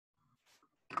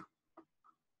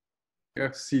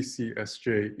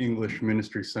CFCCSJ English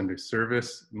Ministry Sunday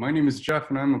Service. My name is Jeff,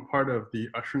 and I'm a part of the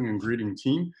ushering and greeting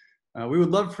team. We would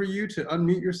love for you to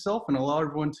unmute yourself and allow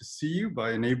everyone to see you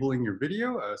by enabling your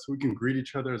video so we can greet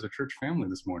each other as a church family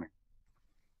this morning.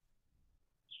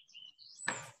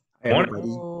 Hi, everybody.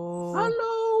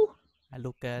 Hello. Hi,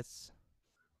 Lucas.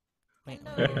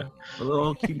 Hello.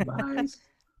 Hello, cutie pies.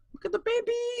 Look at the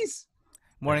babies.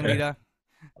 Morning, Leedah.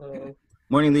 Hello.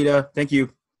 Morning, Leedah. Thank you.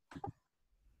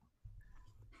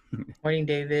 Morning,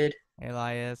 David. Hey,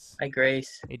 Elias. Hi,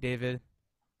 Grace. Hey, David.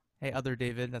 Hey, other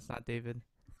David. That's not David.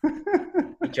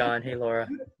 Hey, John. Hey, Laura.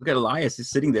 Look at Elias. He's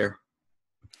sitting there.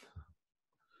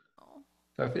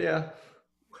 Sophia.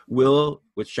 Will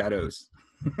with shadows.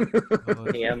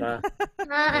 Hey, Emma.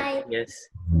 Hi. Yes.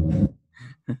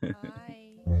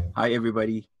 Hi. Hi,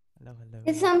 everybody. Hello, hello.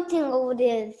 There's something over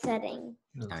there setting.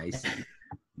 Nice.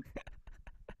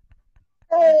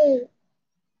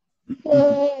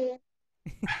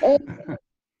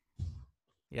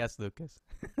 Yes, Lucas.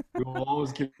 We will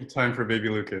always give you time for baby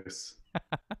Lucas.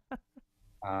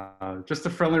 Just a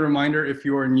friendly reminder, if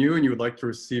you are new and you would like to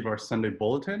receive our Sunday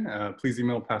bulletin, please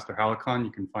email Pastor Halakon.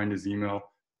 You can find his email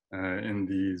in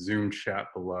the Zoom chat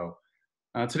below.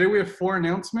 Today we have 4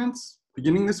 announcements.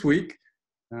 Beginning this week,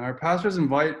 our pastors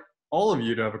invite all of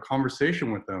you to have a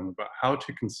conversation with them about how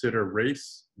to consider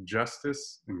race,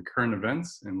 justice, and current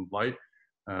events in light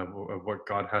of what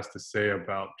God has to say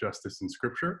about justice in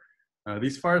Scripture.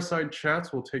 These fireside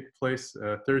chats will take place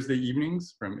Thursday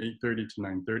evenings from 8:30 to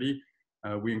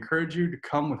 9:30. We encourage you to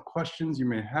come with questions you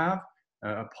may have,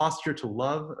 a posture to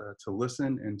love, to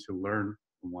listen, and to learn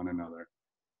from one another.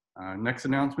 Next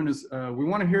announcement is we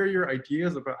want to hear your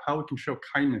ideas about how we can show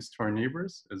kindness to our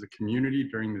neighbors as a community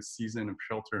during this season of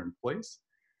shelter in place.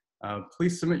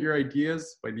 Please submit your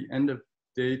ideas by the end of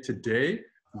day today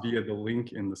via the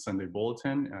link in the Sunday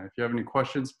bulletin. If you have any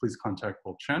questions, please contact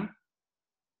Will Chen.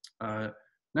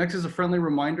 Next is a friendly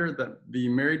reminder that the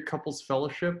Married Couples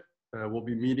Fellowship will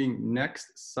be meeting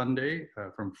next Sunday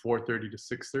from 4:30 to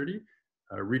 6:30.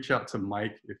 Reach out to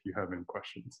Mike if you have any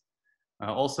questions.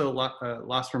 Also,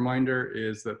 last reminder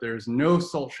is that there's no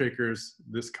salt shakers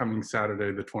this coming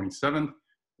Saturday, the 27th.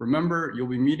 Remember, you'll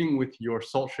be meeting with your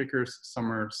salt shakers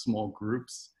summer small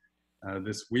groups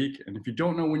this week. And if you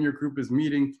don't know when your group is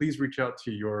meeting, please reach out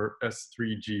to your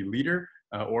S3G leader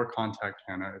or contact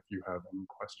Hannah if you have any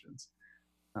questions.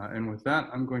 And with that,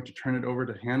 I'm going to turn it over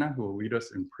to Hannah, who will lead us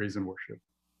in praise and worship.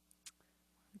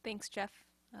 Thanks, Jeff.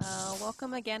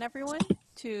 Welcome again, everyone,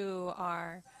 to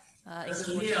our English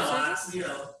worship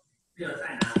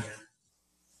service.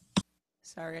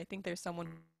 Sorry, I think there's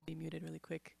someone be muted really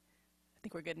quick. I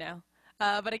think we're good now.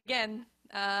 But again,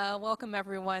 welcome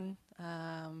everyone.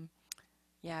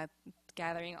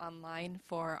 Gathering online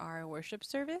for our worship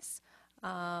service.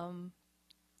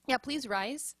 Please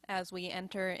rise as we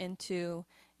enter into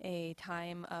a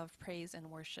time of praise and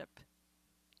worship.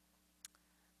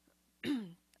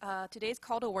 Today's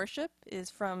call to worship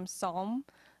is from Psalm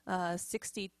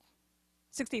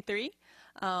 63,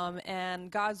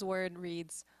 and God's word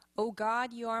reads, "O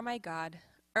God, you are my God.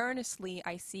 Earnestly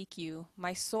I seek you.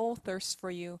 My soul thirsts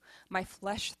for you. My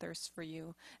flesh thirsts for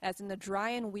you, as in the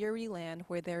dry and weary land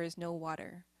where there is no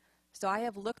water. So I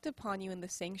have looked upon you in the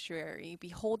sanctuary,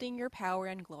 beholding your power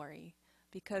and glory.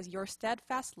 Because your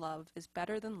steadfast love is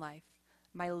better than life,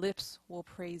 my lips will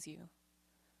praise you.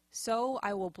 So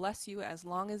I will bless you as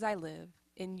long as I live.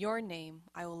 In your name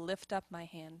I will lift up my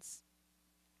hands.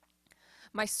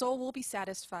 My soul will be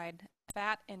satisfied,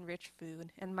 fat and rich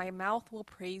food, and my mouth will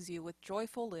praise you with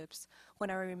joyful lips when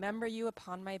I remember you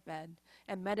upon my bed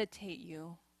and meditate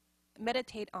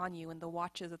on you in the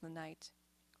watches of the night.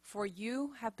 For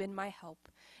you have been my help,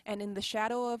 and in the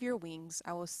shadow of your wings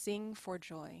I will sing for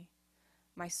joy.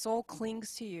 My soul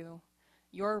clings to you.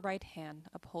 Your right hand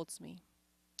upholds me."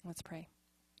 Let's pray.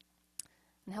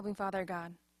 And Heavenly Father,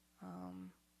 God,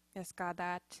 yes, God,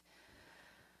 that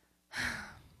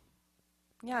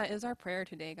is our prayer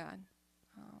today, God.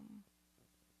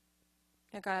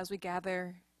 God, as we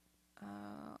gather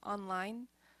online,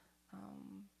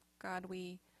 God,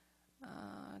 we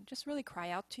just really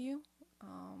cry out to you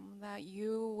that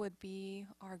you would be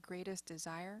our greatest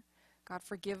desire. God,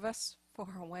 forgive us for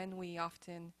when we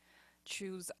often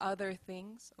choose other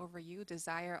things over you,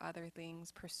 desire other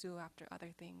things, pursue after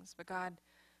other things. But God,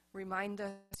 remind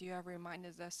us, you have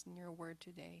reminded us in your word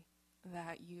today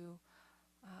that you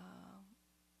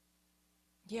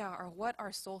are what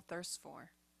our soul thirsts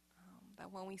for.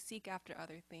 That when we seek after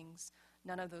other things,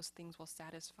 none of those things will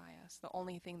satisfy us. The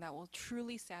only thing that will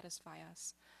truly satisfy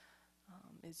us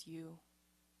is you.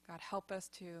 God, help us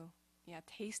to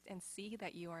taste and see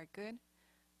that you are good.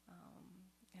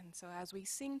 And so as we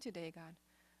sing today, God,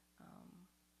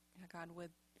 God,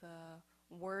 would the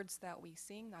words that we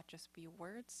sing not just be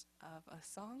words of a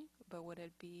song, but would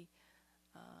it be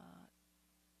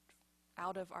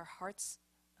out of our hearts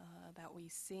that we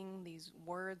sing these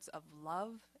words of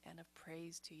love and of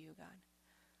praise to you, God.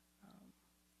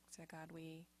 So God,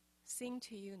 we sing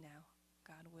to you now.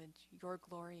 God, would your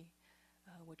glory,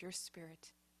 would your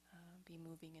spirit be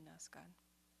moving in us, God.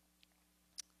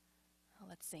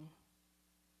 Let's sing.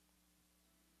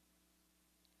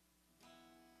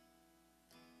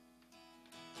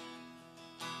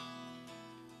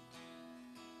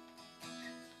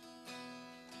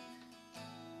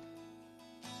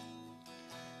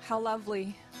 How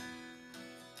lovely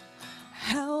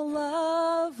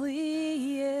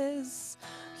is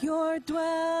your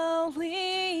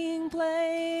dwelling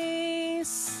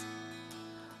place,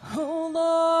 O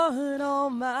Lord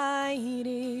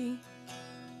Almighty.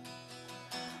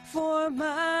 For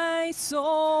my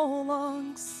soul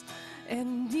longs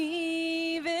and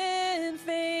even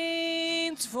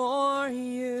faints for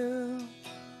you.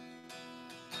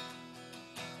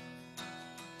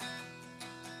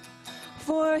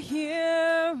 For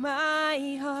here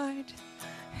my heart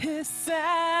is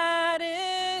satisfied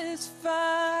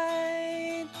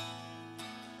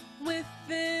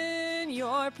within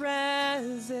your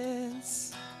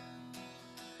presence.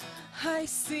 I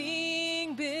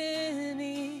sing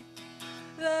beneath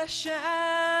the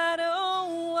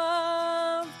shadow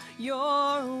of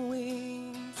your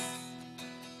wings.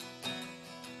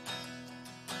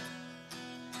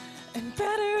 And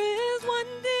better is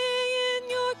one day in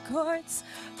your courts,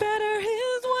 better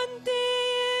is one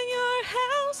day in your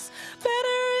house,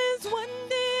 better is one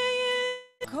day in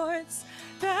your courts,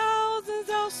 thousands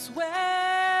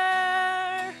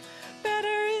elsewhere.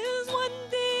 Better is one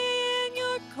day in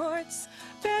your courts,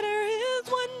 better is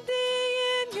one day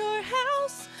in your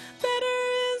house, better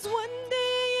is one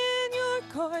day in your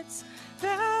courts,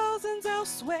 thousands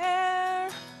elsewhere.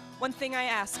 One thing I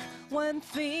ask, one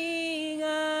thing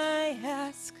I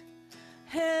ask,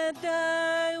 and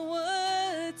I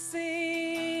would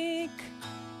seek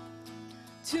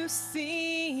to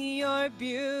see your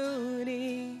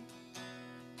beauty,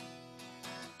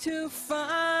 to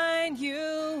find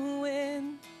you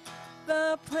in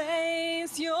the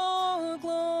place your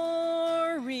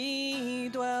glory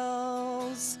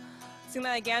dwells. Sing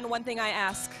that again. One thing I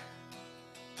ask.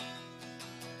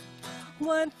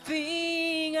 One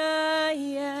thing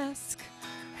I ask,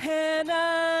 and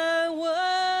I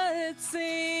would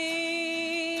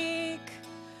seek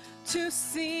to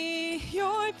see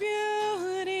your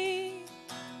beauty,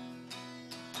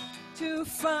 to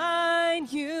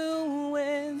find you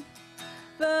in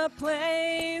the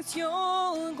place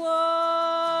your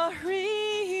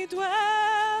glory dwells.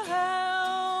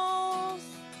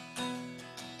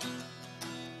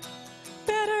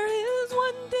 Better is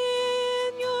one day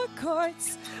in your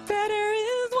courts, better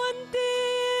is one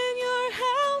day in your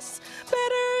house,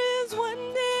 better is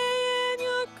one day in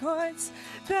your courts,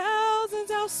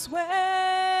 thousands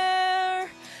elsewhere.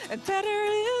 And better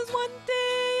is one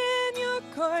day in your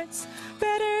courts,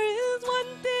 better is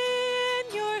one day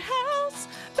in your house,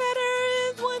 better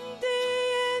is one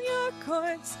day in your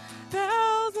courts,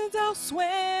 thousands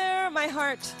elsewhere. My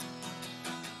heart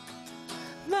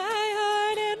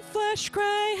and flesh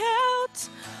cry out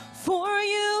for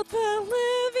you, the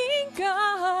living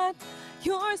God.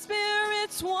 Your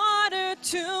spirit's water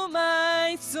to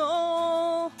my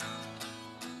soul.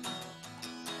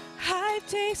 I've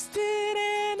tasted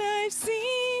and I've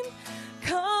seen.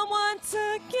 Come once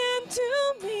again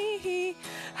to me.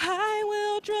 I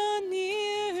will draw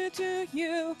near to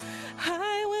you.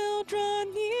 I will draw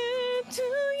near to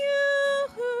you.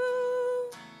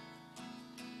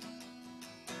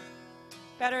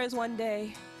 Better is one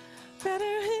day. Better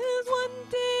is one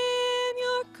day in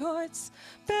your courts.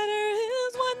 Better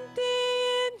is one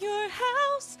day in your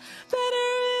house. Better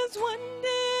is one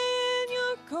day in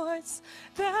your courts,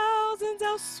 thousands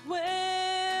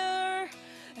elsewhere.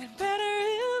 And better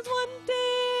is one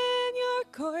day in your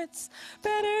courts.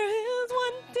 Better is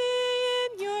one day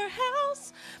in your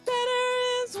house. Better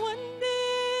is one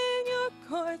day in your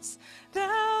courts,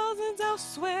 thousands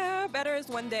elsewhere. Better is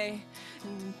one day.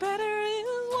 And better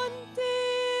is one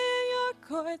day in your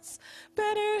courts.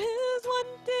 Better is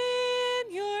one day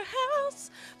in your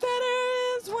house. Better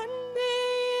is one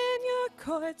day in your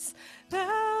courts,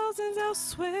 thousands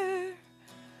elsewhere.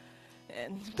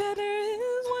 And better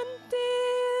is one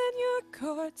day in your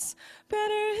courts.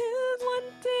 Better is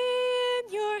one day in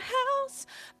your house.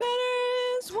 Better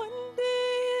is one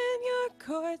day in your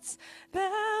courts,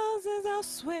 thousands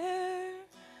elsewhere.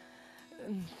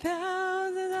 And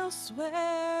thousands elsewhere.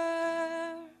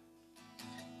 elsewhere.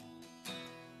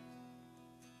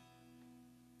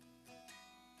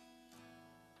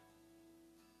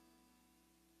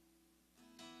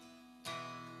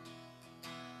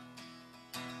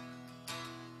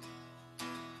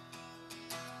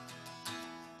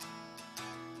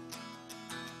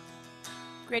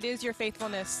 Great is your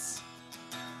faithfulness.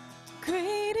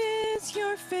 Great is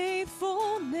your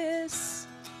faithfulness.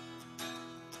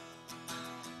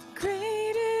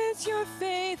 Great is your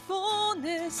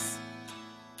faithfulness.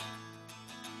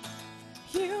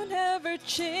 You never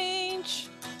change.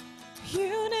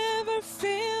 You never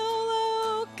fail,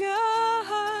 oh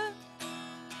God.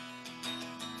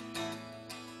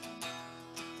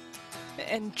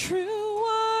 And true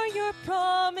are your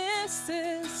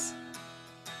promises.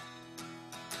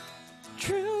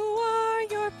 True are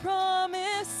your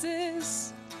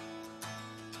promises.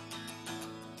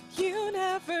 You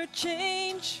never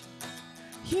change.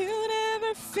 You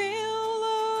never fail,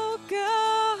 oh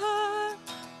God.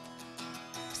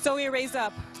 So we raise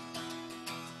up.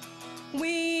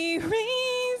 We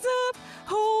raise up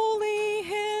holy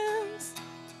hands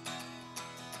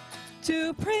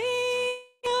to praise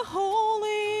the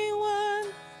Holy One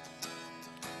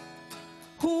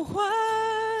who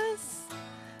was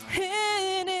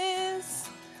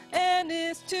and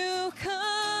is to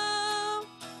come.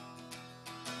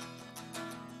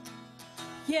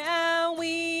 Yeah,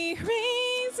 we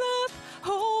raise up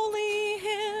holy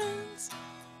hands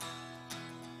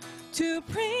to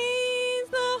praise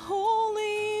the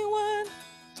Holy One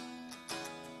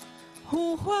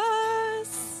who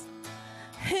was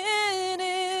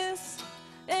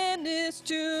and is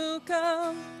to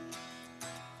come.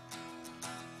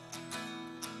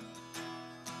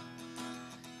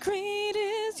 Great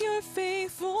is your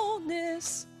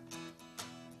faithfulness.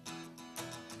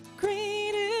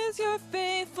 Great is your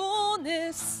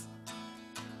faithfulness.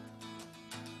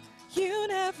 You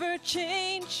never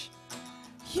change.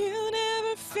 You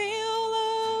never fail,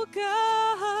 oh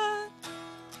God.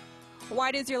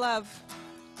 Wide is your love.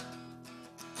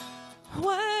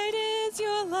 Wide is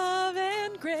your love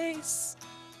and grace.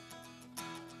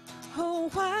 Oh,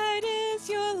 wide is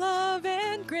your love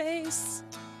and grace.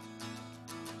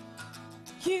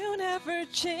 You never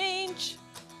change.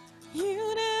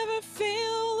 You never fail,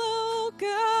 oh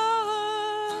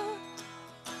God.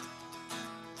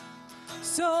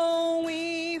 So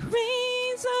we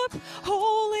raise up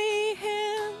holy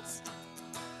hands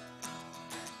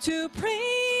to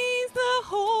praise the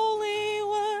Holy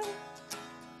One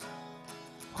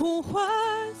who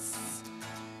was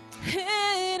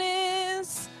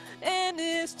and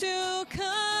is to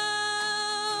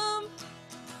come.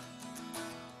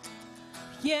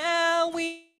 Yeah,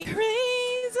 we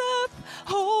raise up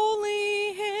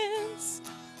holy hands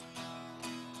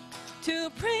to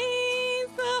praise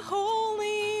the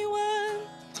Holy One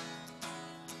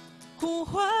who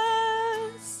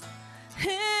was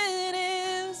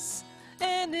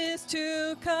and is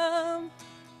to come.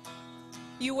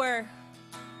 You were.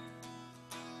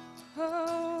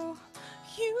 Oh,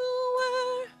 you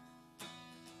were.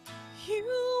 You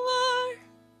are.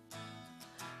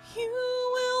 You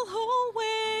will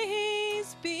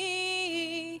always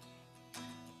be.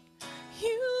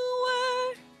 You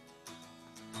were.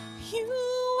 You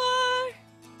are.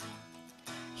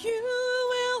 You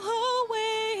will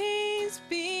always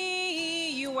be.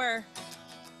 You were.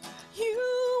 You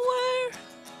were.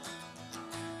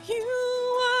 You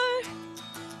are.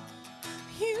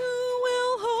 You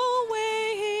will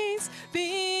always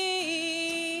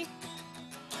be.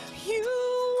 You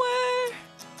were.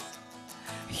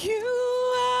 You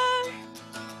are.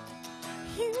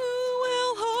 You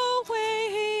will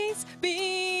always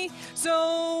be.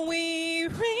 So we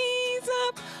raise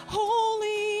up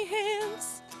holy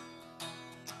hands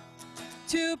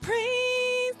to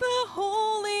praise the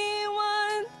Holy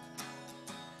One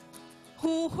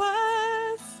who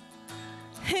was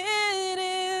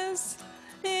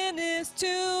and is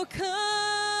to come.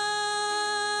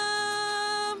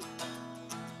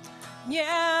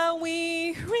 Yeah,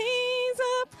 we raise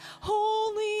up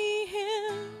holy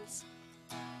hands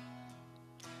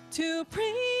to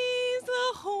praise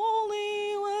the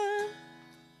Holy One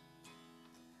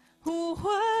who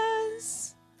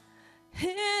was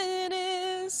and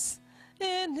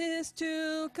is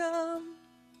to come.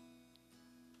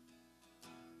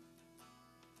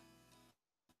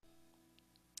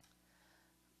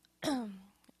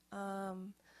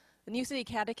 The New City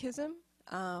Catechism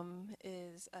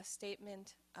is a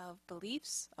statement of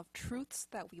beliefs, of truths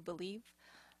that we believe.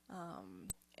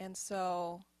 And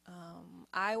so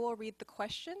I will read the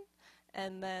question,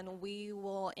 and then we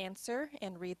will answer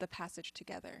and read the passage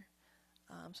together.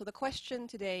 So the question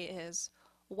today is,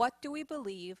 what do we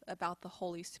believe about the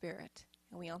Holy Spirit?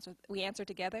 And we answer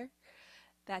together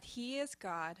that he is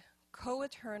God,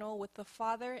 co-eternal with the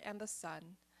Father and the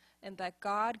Son, and that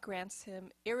God grants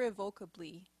him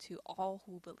irrevocably to all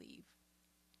who believe.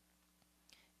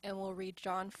 And we'll read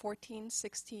John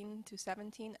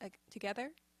 14:16-17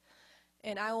 together.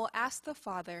 And I will ask the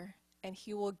Father, and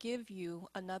he will give you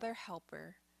another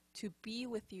helper to be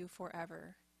with you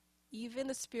forever, even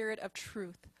the Spirit of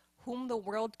truth, whom the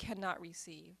world cannot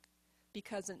receive,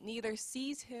 because it neither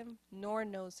sees him nor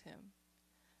knows him.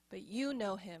 But you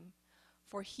know him,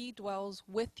 for he dwells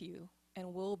with you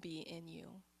and will be in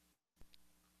you.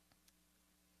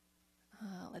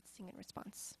 Let's sing in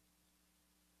response.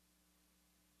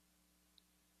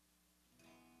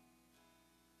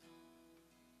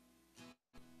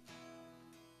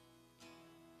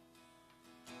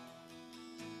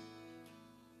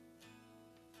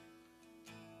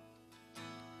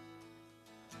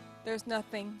 There's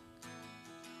nothing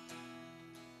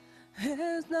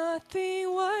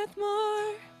worth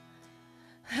more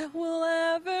that will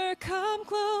ever come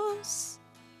close.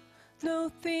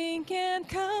 Nothing can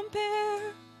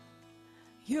compare.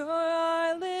 You're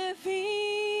our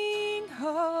living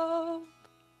hope.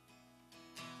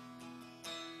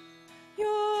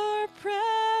 Your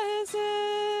presence,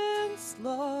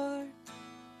 Lord.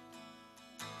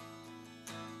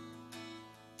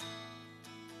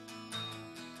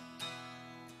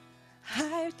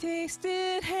 I've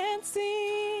tasted and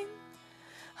seen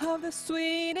of the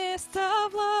sweetest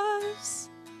of loves,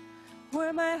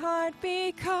 where my heart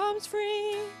becomes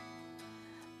free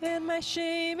and my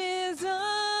shame is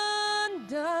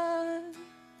undone.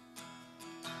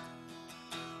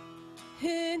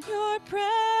 In your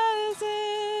presence,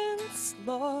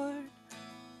 Lord.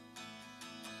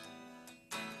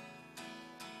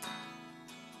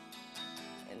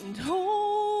 And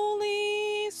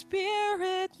Holy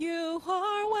Spirit, you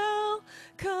are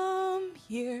welcome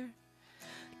here.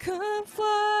 Come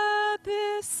flood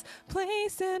this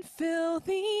place and fill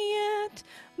the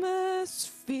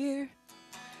atmosphere.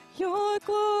 Your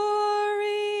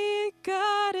glory,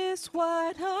 God, is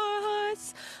what our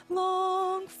hearts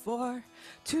long for,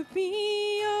 to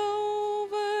be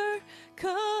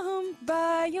overcome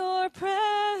by your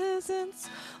presence,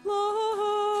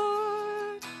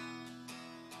 Lord.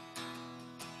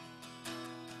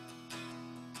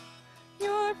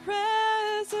 Your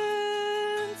presence,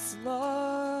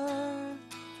 Lord.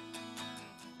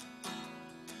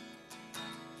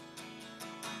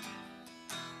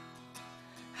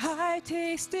 I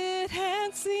tasted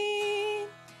and seen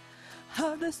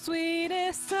of the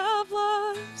sweetest of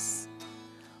loves,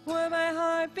 where my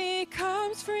heart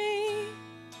becomes free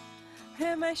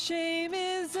and my shame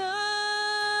is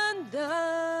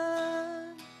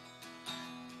undone.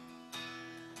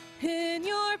 In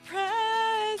your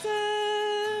presence,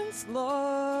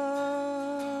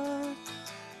 Lord.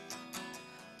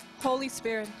 Holy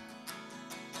Spirit.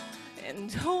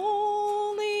 And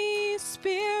Holy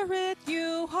Spirit,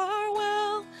 you are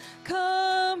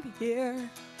welcome here.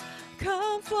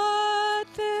 Come flood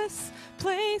this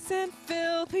place and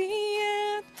fill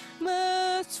the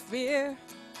atmosphere.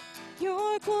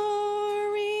 Your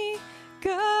glory,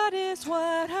 God, is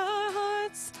what our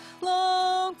hearts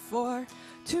long for,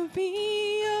 to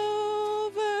be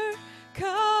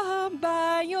overcome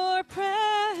by your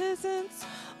presence,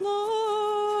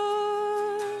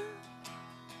 Lord.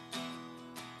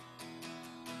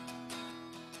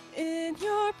 In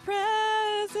your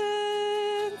presence,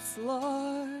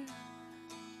 Lord.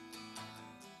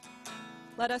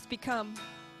 Let us become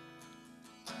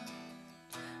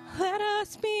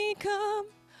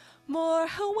more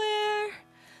aware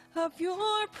of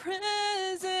your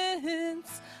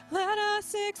presence. Let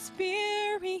us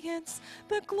experience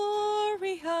the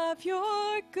glory of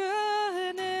your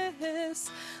goodness.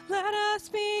 Let us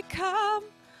become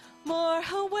more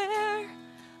aware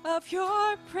of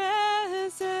your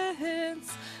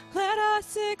presence. Let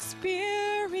us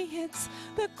experience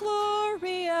the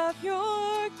glory of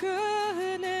your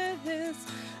goodness.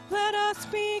 Let us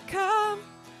become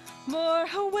more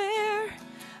aware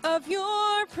of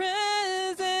your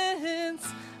presence.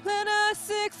 Let us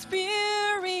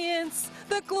experience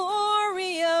the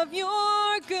glory of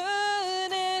your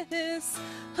goodness.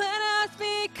 Let us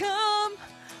become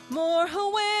more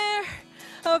aware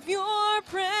of your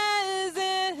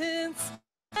presence.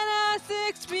 Let us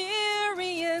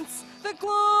experience the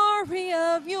glory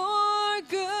of your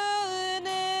goodness.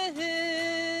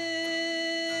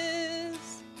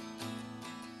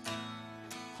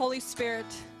 Holy Spirit,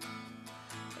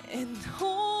 and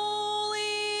Holy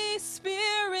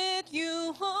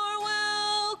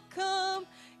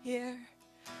here.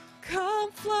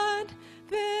 Come flood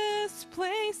this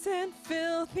place and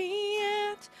fill the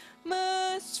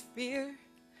atmosphere.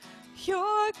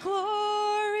 Your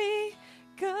glory,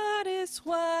 God, is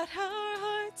what our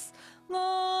hearts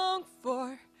long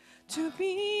for, to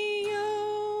be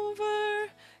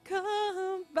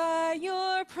overcome by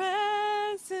your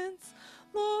presence,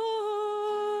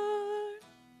 Lord.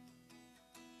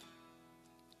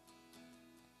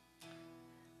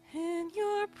 In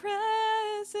your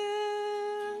presence,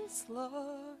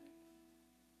 Lord.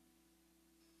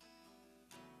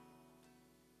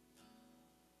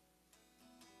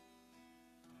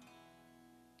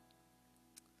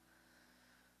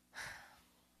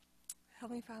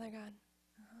 Heavenly Father God,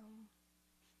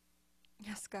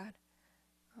 yes, God,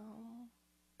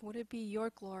 would it be your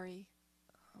glory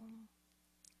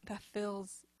that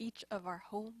fills each of our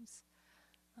homes,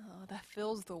 that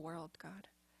fills the world, God.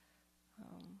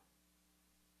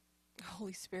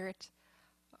 Holy Spirit,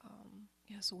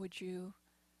 yes, would you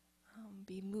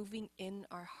be moving in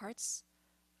our hearts?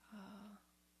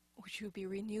 Would you be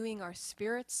renewing our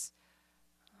spirits?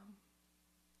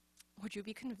 Would you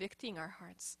be convicting our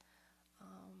hearts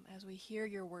as we hear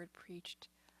your word preached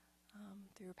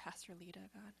through Pastor Leedah,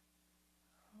 God?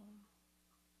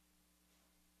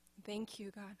 Thank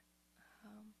you, God.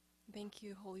 Thank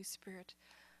you, Holy Spirit,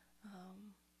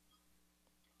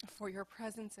 for your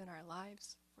presence in our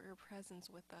lives, for your presence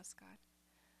with us, God.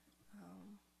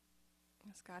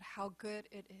 Yes, God, how good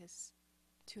it is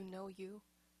to know you,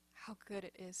 how good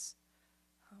it is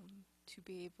to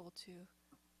be able to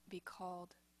be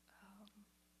called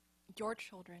your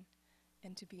children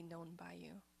and to be known by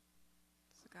you.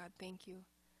 So God, thank you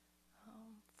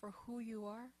for who you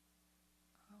are.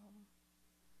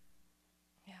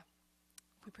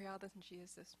 We pray all this in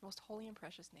Jesus' most holy and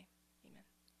precious name. Amen.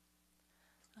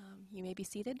 You may be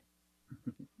seated.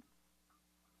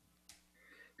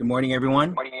 Good morning, everyone.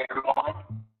 Good morning, everyone.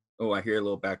 Oh, I hear a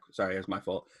little back. Sorry, that's my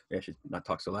fault. I should not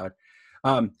talk so loud.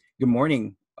 Good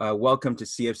morning. Welcome to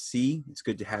CFC. It's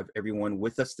good to have everyone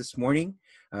with us this morning.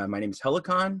 My name is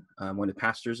Helicon. I'm one of the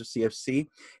pastors of CFC.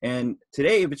 And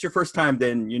today, if it's your first time,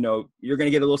 then you're going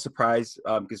to get a little surprise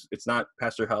because it's not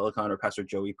Pastor Helicon or Pastor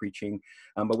Joey preaching.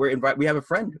 But we have a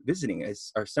friend visiting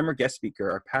as our summer guest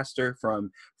speaker, our pastor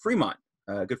from Fremont,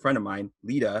 a good friend of mine,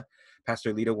 Leedah,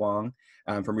 Pastor Leedah Wong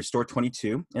from Restore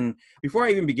 22. And before I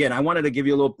even begin, I wanted to give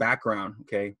you a little background,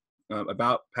 okay?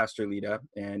 About Pastor Leedah,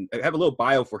 and I have a little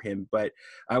bio for him, but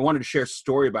I wanted to share a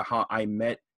story about how I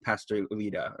met Pastor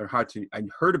Leedah, or I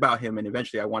heard about him, and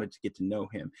eventually I wanted to get to know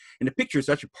him. And the picture is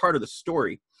actually part of the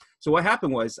story. So what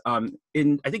happened was,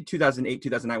 in I think 2008,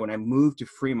 2009, when I moved to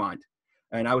Fremont,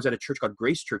 and I was at a church called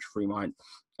Grace Church Fremont,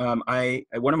 one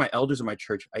of my elders in my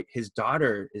church, his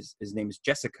daughter, his name is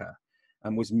Jessica,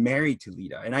 was married to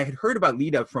Leedah. And I had heard about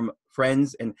Leedah from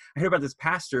friends, and I heard about this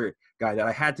pastor guy that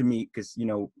I had to meet because,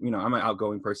 I'm an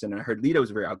outgoing person, and I heard Leedah was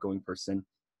a very outgoing person.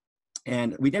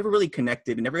 And we never really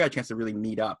connected and never got a chance to really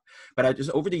meet up. But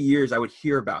over the years, I would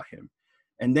hear about him.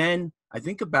 And then I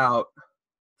think about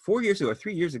 4 years ago or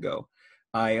 3 years ago,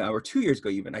 or 2 years ago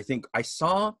even, I think I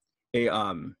saw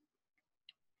a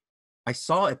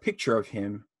picture of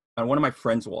him on one of my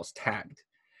friends' walls tagged.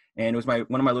 And it was one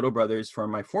of my little brothers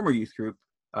from my former youth group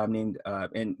named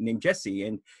Jesse.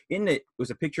 And in it was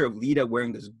a picture of Leedah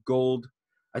wearing this gold,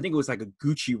 I think it was like a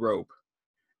Gucci robe,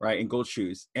 right, and gold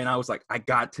shoes. And I was like, I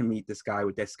got to meet this guy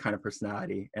with this kind of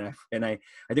personality. And I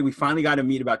think we finally got to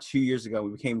meet about 2 years ago.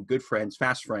 We became good friends,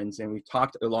 fast friends, and we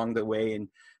talked along the way and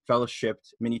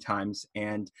fellowshipped many times.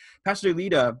 And Pastor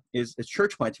Leedah is a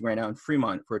church planting right now in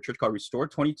Fremont for a church called Restore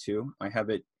 22. I have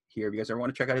it here if you guys ever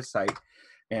want to check out his site.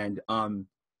 And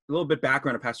a little bit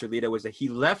background of Pastor Leedah was that he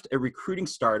left a recruiting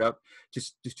startup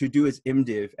to do his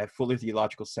MDiv at Fuller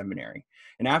Theological Seminary.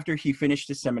 And after he finished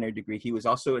his seminary degree, he was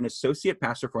also an associate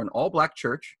pastor for an all-black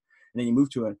church. And then he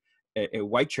moved to a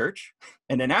white church.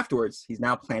 And then afterwards, he's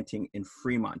now planting in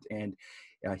Fremont. And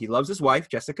he loves his wife,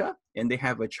 Jessica, and they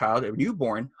have a child, a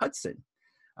newborn, Hudson.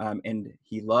 And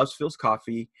he loves Phil's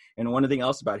coffee. And one thing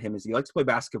else about him is he likes to play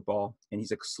basketball, and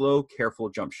he's a slow, careful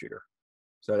jump shooter.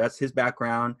 So that's his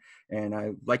background, and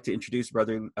I'd like to introduce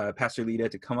Pastor Leedah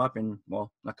to come up and,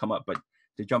 well, not come up, but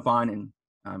to jump on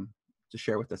and to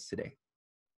share with us today.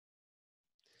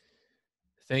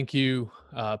 Thank you,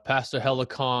 Pastor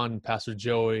Helicon, Pastor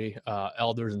Joey,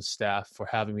 elders and staff for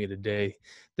having me today.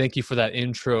 Thank you for that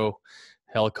intro,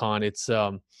 Helicon. It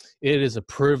is a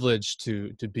privilege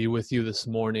to be with you this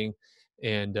morning,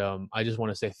 and I just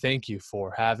want to say thank you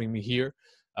for having me here.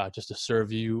 Just to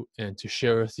serve you and to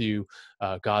share with you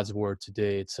God's word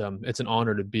today. It's an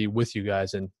honor to be with you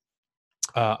guys. And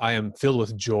I am filled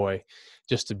with joy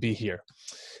just to be here.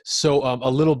 So a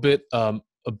little bit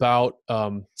about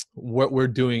what we're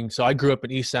doing. So I grew up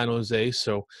in East San Jose,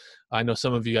 so I know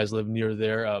some of you guys live near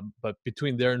there, but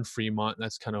between there and Fremont,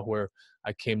 that's kind of where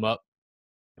I came up.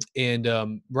 And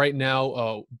right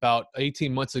now, about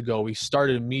 18 months ago, we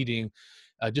started a meeting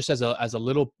just as a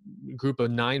little group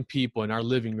of 9 people in our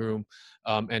living room.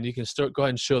 And you can go ahead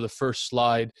and show the first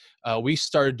slide. We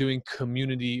started doing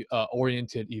community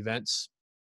oriented events.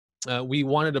 We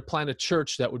wanted to plant a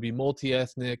church that would be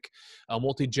multi-ethnic,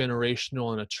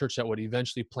 multi-generational, and a church that would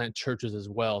eventually plant churches as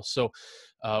well. So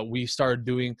we started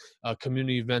doing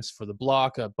community events for the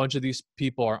block. A bunch of these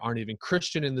people aren't even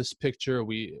Christian in this picture.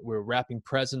 We're wrapping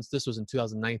presents. This was in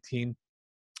 2019,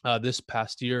 this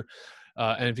past year.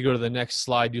 And if you go to the next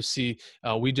slide, you see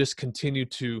we just continue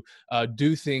to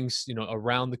do things,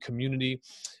 around the community.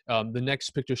 The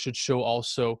next picture should show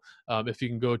also, if you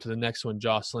can go to the next one,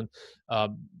 Jocelyn.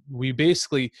 We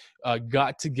basically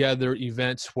got together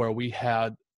events where we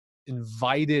had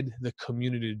invited the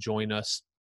community to join us.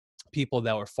 People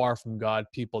that were far from God,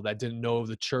 people that didn't know of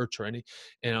the church or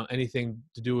anything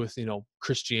to do with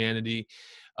Christianity.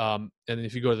 And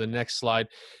if you go to the next slide,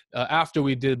 after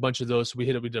we did a bunch of those, we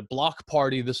did a block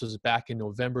party. This was back in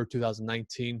November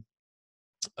 2019.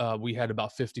 We had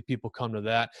about 50 people come to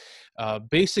that.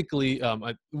 Basically,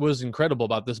 what was incredible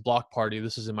about this block party,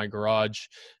 this is in my garage.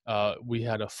 We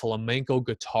had a flamenco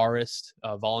guitarist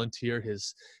volunteer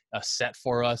his set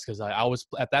for us, because I was,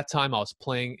 at that time, I was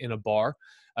playing in a bar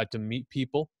to meet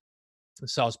people.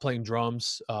 So I was playing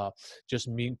drums, just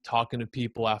talking to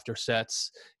people after sets,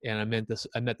 and I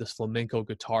met this flamenco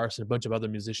guitarist, and a bunch of other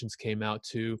musicians came out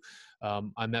too.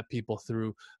 I met people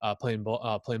through playing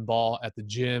ball at the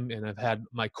gym, and I've had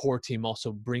my core team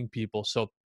also bring people.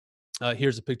 So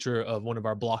here's a picture of one of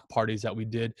our block parties that we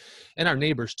did, and our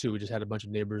neighbors too. We just had a bunch of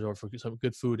neighbors over for some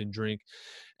good food and drink.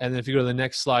 And then if you go to the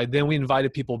next slide, then we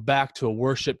invited people back to a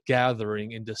worship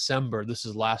gathering in December. This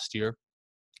is last year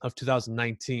of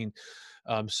 2019.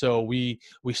 So we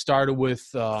started with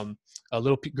a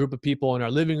little group of people in our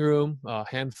living room, a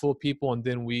handful of people, and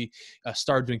then we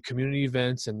started doing community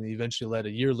events, and eventually led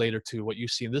a year later to what you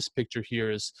see in this picture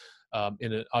here is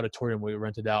in an auditorium we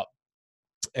rented out.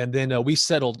 And then we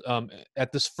settled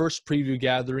at this first preview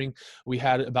gathering. We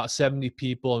had about 70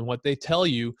 people, and what they tell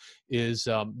you is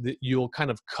that you'll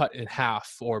kind of cut in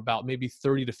half, or about maybe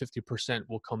 30 to 50%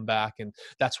 will come back, and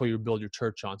that's where you build your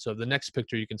church on. So the next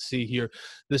picture you can see here,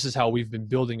 this is how we've been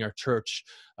building our church.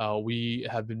 We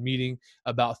have been meeting,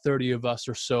 about 30 of us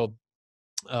or so.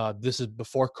 This is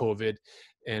before COVID.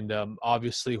 And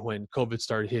obviously when COVID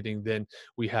started hitting, then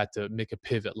we had to make a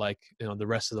pivot like the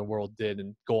rest of the world did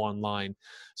and go online.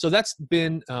 So that's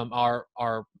been our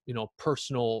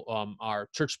personal, our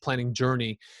church planning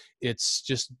journey. It's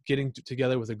just getting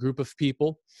together with a group of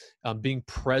people, being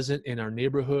present in our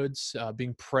neighborhoods,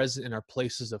 being present in our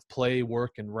places of play,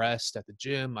 work, and rest, at the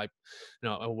gym,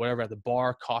 whatever, at the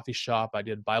bar, coffee shop. I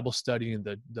did Bible study in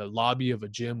the lobby of a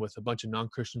gym with a bunch of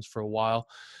non-Christians for a while.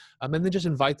 And then just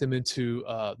invite them into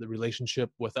the relationship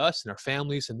with us and our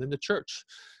families, and then the church.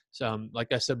 So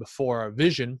like I said before, our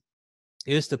vision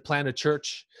is to plant a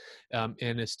church, and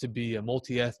it's to be a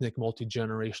multi-ethnic,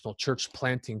 multi-generational church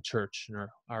planting church. And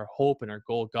our hope and our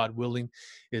goal, God willing,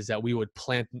 is that we would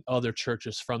plant other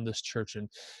churches from this church and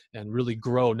really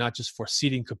grow, not just for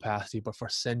seating capacity, but for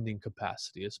sending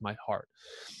capacity is my heart.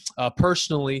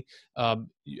 Personally,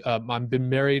 I've been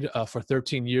married for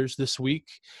 13 years this week,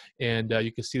 and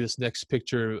you can see this next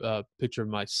picture of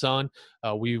my son.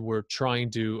 We were trying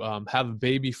to have a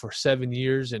baby for 7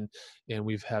 years, and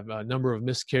we've had a number of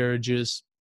miscarriages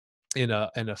in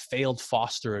a failed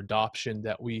foster adoption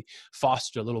that we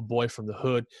fostered a little boy from the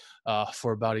hood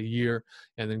for about a year,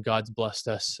 and then God's blessed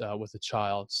us with a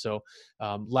child. So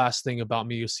last thing about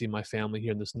me, you'll see my family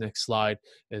here in this next slide,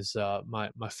 is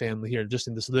my family here just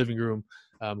in this living room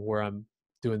where I'm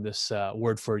doing this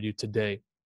word for you today.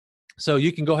 So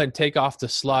you can go ahead and take off the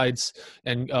slides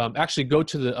and actually go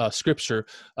to the scripture,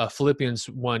 Philippians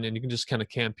 1, and you can just kind of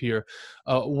camp here.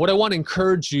 What I want to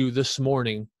encourage you this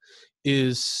morning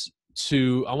is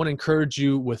I want to encourage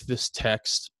you with this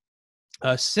text,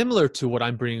 similar to what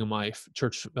I'm bringing my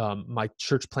church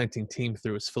planting team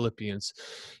through. It's Philippians.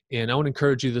 And I want to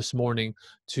encourage you this morning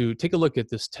to take a look at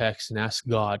this text and ask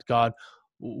God,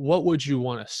 what would you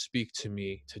want to speak to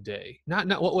me today? Not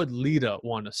what would Leedah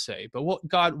want to say, but what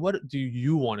do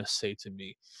you want to say to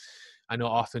me? I know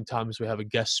oftentimes we have a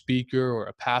guest speaker or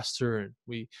a pastor, and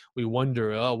we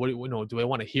wonder, do I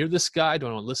want to hear this guy? Do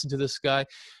I want to listen to this guy?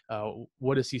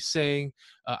 What is he saying?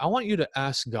 I want you to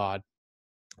ask God,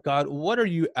 God, what are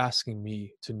you asking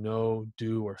me to know,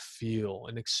 do, or feel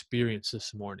and experience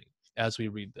this morning as we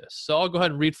read this? So I'll go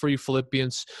ahead and read for you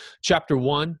Philippians chapter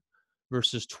 1,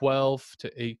 verses 12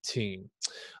 to 18.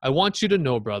 I want you to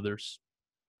know, brothers,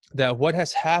 that what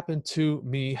has happened to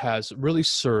me has really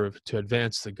served to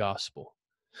advance the gospel,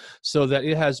 so that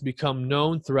it has become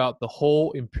known throughout the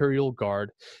whole imperial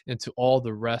guard and to all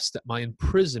the rest that my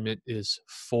imprisonment is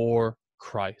for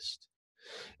Christ.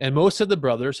 And most of the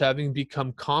brothers, having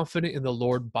become confident in the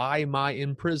Lord by my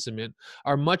imprisonment,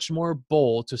 are much more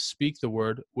bold to speak the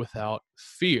word without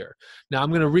fear. Now, I'm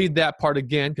going to read that part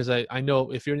again because I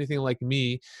know if you're anything like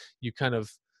me, you kind of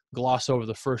gloss over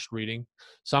the first reading.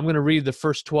 So I'm going to read the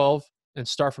first 12 and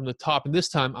start from the top. And this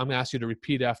time, I'm going to ask you to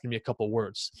repeat after me a couple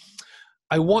words.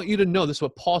 I want you to know, this is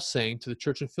what Paul's saying to the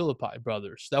church in Philippi,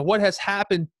 brothers, that what has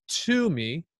happened to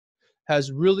me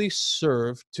has really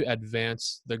served to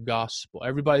advance the gospel.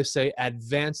 Everybody say,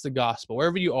 advance the gospel.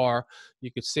 Wherever you are,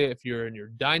 you could say it if you're in your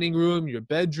dining room, your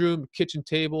bedroom, kitchen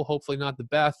table, hopefully not the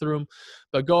bathroom,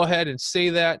 but go ahead and say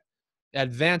that,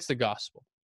 advance the gospel.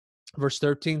 Verse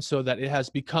 13, so that it has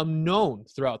become known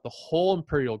throughout the whole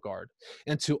imperial guard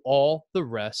and to all the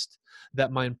rest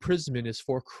that my imprisonment is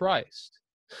for Christ.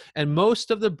 And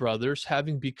most of the brothers,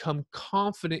 having become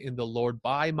confident in the Lord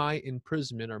by my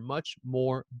imprisonment, are much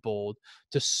more bold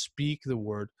to speak the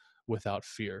word without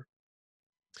fear.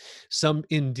 Some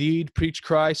indeed preach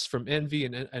Christ from envy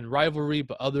and rivalry,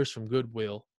 but others from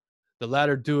goodwill. The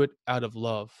latter do it out of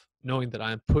love, knowing that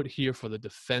I am put here for the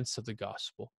defense of the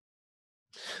gospel.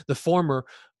 The former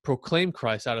proclaim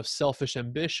Christ out of selfish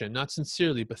ambition, not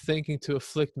sincerely, but thinking to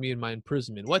afflict me in my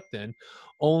imprisonment. What then?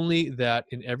 Only that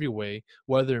in every way,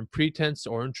 whether in pretense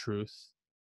or in truth,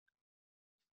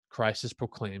 Christ is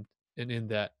proclaimed, and in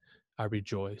that I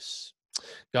rejoice.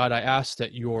 God, I ask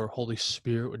that your Holy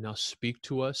Spirit would now speak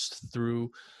to us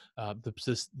through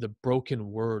the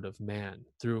broken word of man,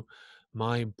 through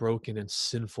my broken and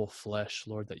sinful flesh,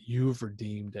 Lord, that you've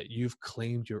redeemed, that you've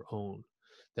claimed your own,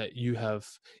 that you have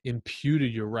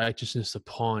imputed your righteousness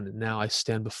upon. And now I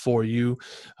stand before you,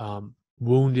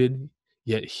 wounded,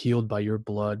 yet healed by your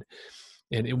blood.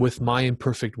 And with my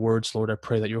imperfect words, Lord, I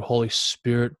pray that your Holy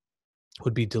Spirit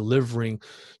would be delivering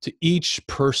to each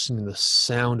person in the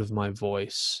sound of my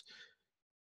voice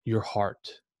your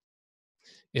heart.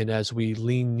 And as we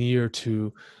lean near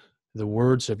to the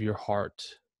words of your heart,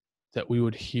 that we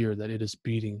would hear that it is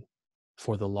beating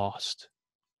for the lost.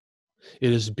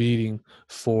 It is beating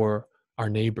for our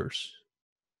neighbors.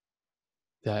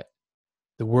 That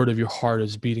the word of your heart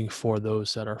is beating for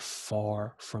those that are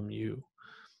far from you.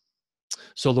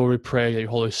 So, Lord, we pray that your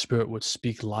Holy Spirit would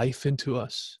speak life into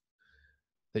us,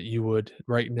 that you would,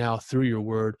 right now, through your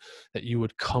word, that you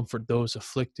would comfort those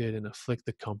afflicted and afflict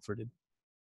the comforted,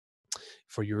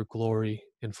 for your glory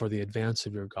and for the advance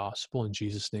of your gospel. In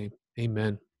Jesus' name,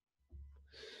 amen.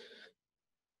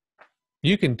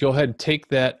 You can go ahead and take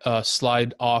that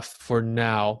slide off for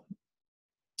now.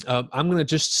 I'm going to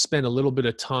just spend a little bit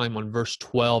of time on verse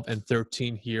 12 and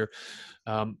 13 here.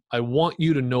 I want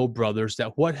you to know, brothers,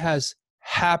 that what has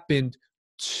happened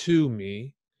to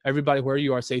me, everybody where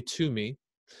you are, say to me,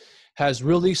 has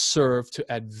really served to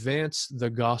advance the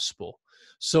gospel,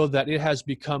 so that it has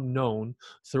become known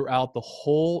throughout the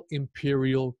whole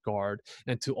imperial guard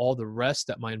and to all the rest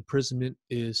that my imprisonment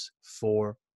is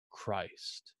for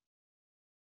Christ.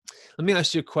 Let me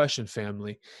ask you a question,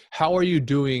 family. How are you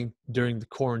doing during the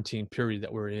quarantine period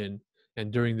that we're in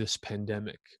and during this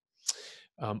pandemic?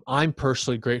 I'm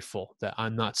personally grateful that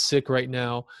I'm not sick right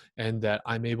now and that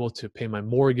I'm able to pay my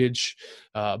mortgage,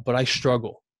 but I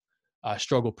struggle. I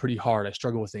struggle pretty hard. I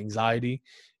struggle with anxiety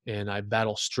and I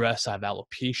battle stress. I have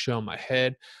alopecia on my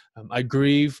head. I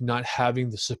grieve not having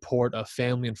the support of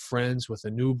family and friends with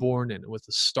a newborn and with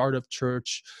the start of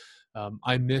church.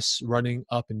 I miss running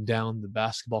up and down the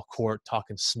basketball court,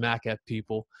 talking smack at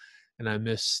people. And I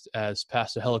miss, as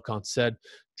Pastor Helicon said,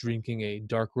 drinking a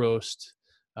dark roast,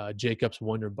 Jacob's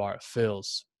Wonder Bar at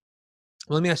Phil's.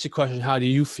 Well, let me ask you a question. How do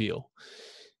you feel?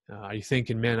 Are you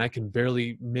thinking, man, I can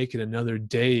barely make it another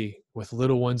day with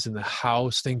little ones in the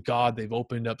house? Thank God they've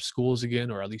opened up schools again,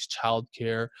 or at least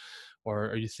childcare. Or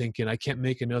are you thinking, I can't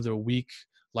make another week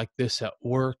like this at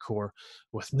work, or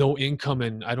with no income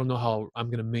and I don't know how I'm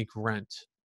going to make rent?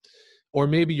 Or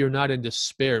maybe you're not in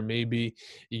despair. Maybe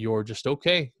you're just,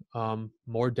 okay,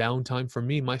 more downtime for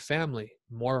me, my family,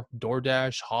 more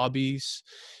DoorDash, hobbies,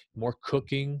 more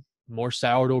cooking, more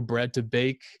sourdough bread to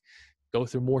bake, go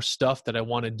through more stuff that I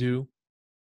want to do.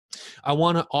 I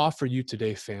want to offer you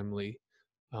today, family,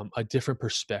 a different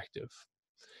perspective.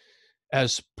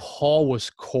 As Paul was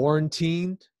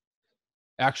quarantined,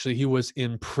 actually he was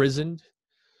imprisoned,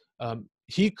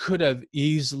 he could have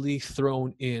easily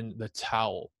thrown in the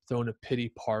towel, thrown a pity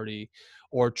party,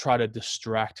 or try to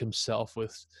distract himself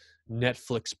with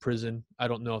Netflix prison. I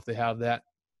don't know if they have that.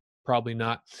 Probably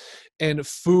not. And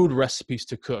food recipes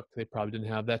to cook. They probably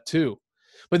didn't have that too.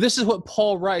 But this is what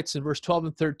Paul writes in verse 12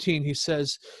 and 13. He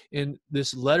says in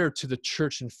this letter to the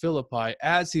church in Philippi,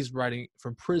 as he's writing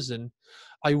from prison,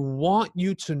 I want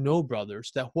you to know,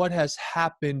 brothers, that what has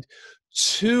happened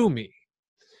to me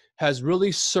has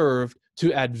really served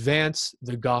to advance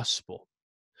the gospel,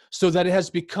 so that it has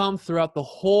become throughout the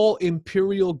whole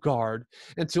imperial guard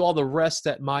and to all the rest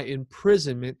that my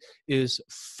imprisonment is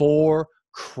for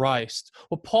Christ.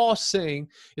 What Paul's saying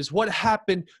is what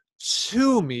happened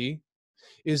to me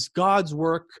is God's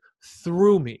work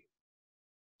through me.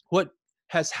 What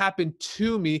has happened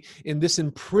to me in this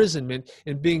imprisonment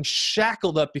and being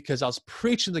shackled up because I was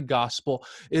preaching the gospel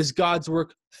is God's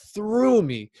work through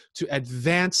me to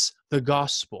advance the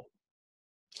gospel.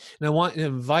 And I want to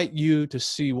invite you to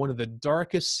see one of the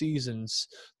darkest seasons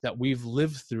that we've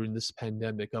lived through in this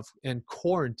pandemic and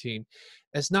quarantine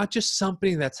as not just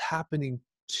something that's happening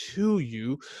to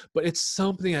you, but it's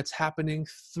something that's happening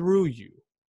through you.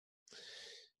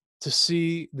 To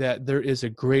see that there is a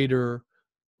greater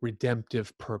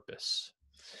redemptive purpose.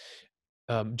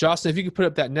 Jocelyn, if you could put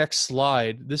up that next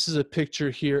slide. This is a picture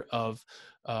here of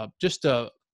the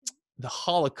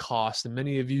Holocaust, and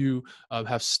many of you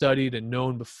have studied and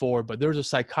known before, but there's a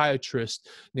psychiatrist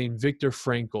named Viktor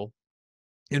Frankl.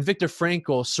 And Viktor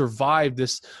Frankl survived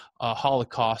this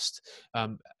Holocaust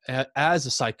as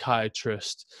a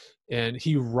psychiatrist. And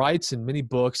he writes in many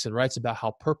books and writes about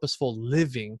how purposeful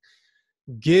living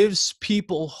gives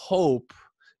people hope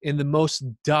in the most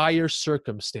dire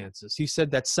circumstances. He said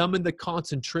that some in the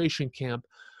concentration camp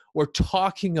were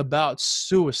talking about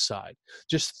suicide,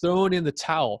 just throwing in the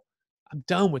towel. I'm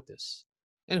done with this.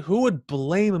 And who would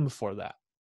blame him for that?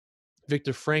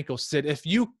 Viktor Frankl said, if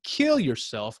you kill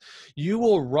yourself, you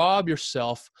will rob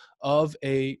yourself of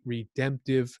a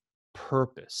redemptive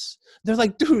purpose. They're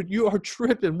like, dude, you are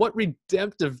tripping. What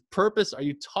redemptive purpose are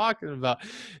you talking about?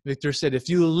 Viktor said, if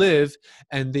you live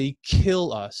and they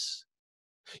kill us,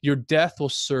 your death will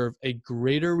serve a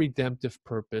greater redemptive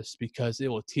purpose because it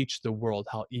will teach the world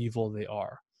how evil they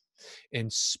are.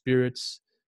 And spirits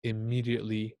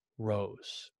immediately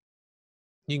rose.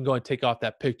 You can go and take off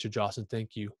that picture, Jocelyn.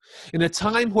 Thank you. In a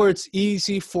time where it's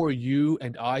easy for you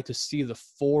and I to see the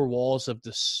four walls of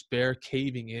despair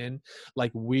caving in,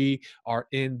 like we are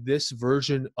in this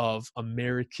version of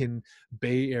American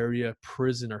Bay Area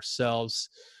prison ourselves,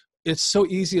 it's so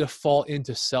easy to fall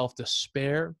into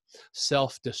self-despair,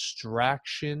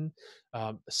 self-distraction,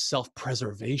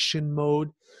 self-preservation mode.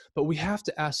 But we have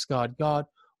to ask God,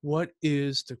 what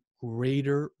is the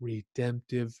greater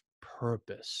redemptive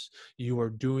purpose you are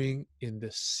doing in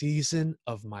this season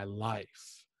of my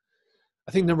life?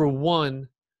 I think number one,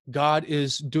 God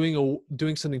is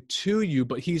doing something to you,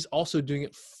 but he's also doing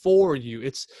it for you.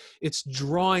 It's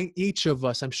drawing each of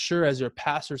us, I'm sure, as your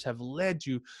pastors have led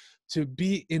you, to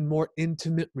be in more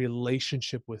intimate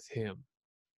relationship with him,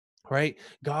 right?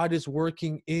 God is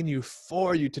working in you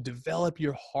for you to develop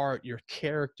your heart, your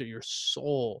character, your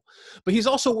soul, but he's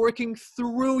also working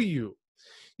through you.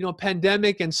 You know,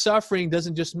 pandemic and suffering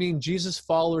doesn't just mean Jesus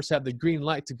followers have the green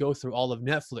light to go through all of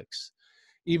Netflix,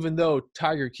 even though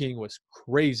Tiger King was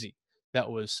crazy. That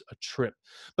was a trip.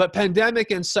 But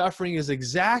pandemic and suffering is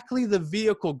exactly the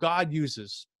vehicle God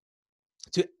uses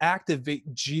to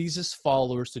activate Jesus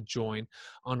followers to join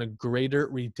on a greater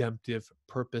redemptive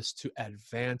purpose to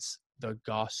advance the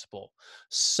gospel.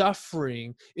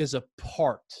 Suffering is a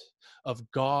part of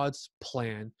God's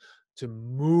plan to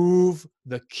move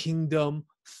the kingdom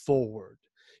forward.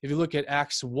 If you look at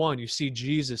Acts 1, you see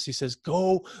Jesus. He says,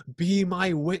 go be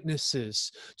my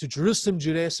witnesses to Jerusalem,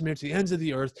 Judea, Samaria, to the ends of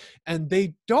the earth. And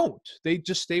they don't. They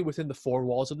just stay within the four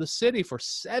walls of the city for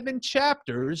 7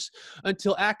 chapters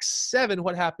until Acts 7.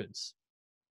 What happens?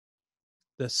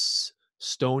 The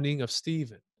stoning of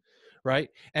Stephen, right?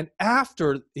 And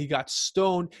after he got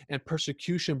stoned and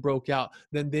persecution broke out,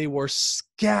 then they were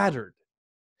scattered.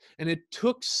 And it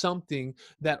took something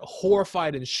that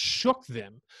horrified and shook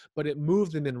them, but it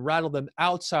moved them and rattled them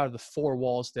outside of the 4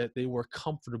 walls that they were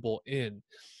comfortable in.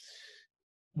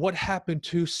 What happened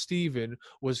to Stephen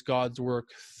was God's work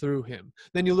through him.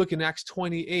 Then you look in Acts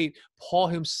 28, Paul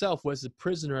himself was a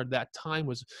prisoner at that time,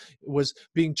 was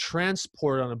being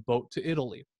transported on a boat to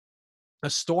Italy. A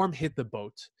storm hit the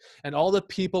boat, and all the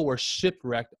people were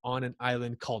shipwrecked on an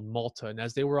island called Malta. And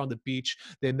as they were on the beach,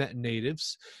 they met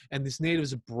natives, and these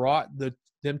natives brought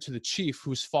them to the chief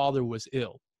whose father was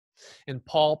ill. And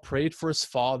Paul prayed for his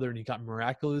father, and he got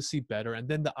miraculously better. And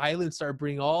then the island started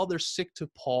bringing all their sick to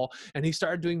Paul, and he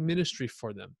started doing ministry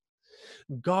for them.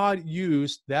 God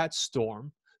used that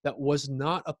storm that was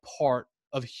not a part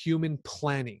of human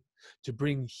planning to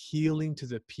bring healing to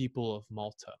the people of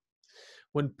Malta.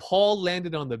 When Paul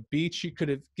landed on the beach, he could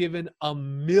have given a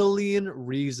million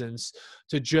reasons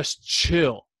to just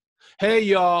chill. Hey,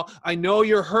 y'all, I know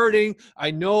you're hurting.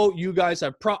 I know you guys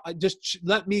have just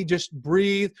let me just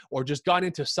breathe, or just got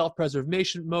into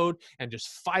self-preservation mode and just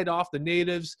fight off the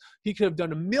natives. He could have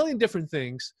done a million different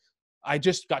things. I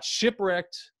just got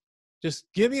shipwrecked. Just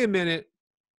give me a minute,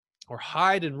 or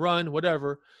hide and run,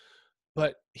 whatever.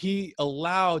 But he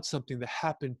allowed something to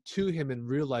happen to him and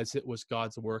realized it was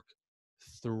God's work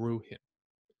through him.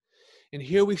 And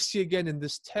here we see again in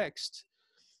this text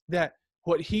that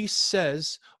what he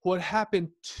says, what happened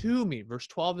to me, verse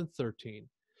 12 and 13,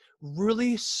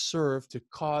 really served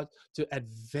to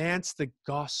advance the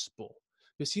gospel,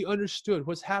 because he understood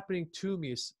what's happening to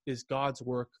me is God's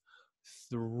work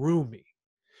through me.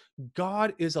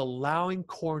 God is allowing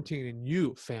quarantine in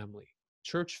you, family,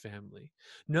 church family,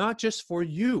 not just for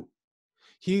you.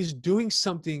 He's doing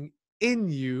something in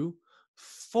you,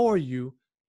 for you,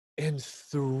 and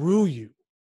through you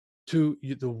to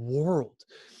the world.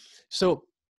 So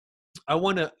I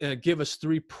want to give us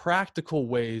 3 practical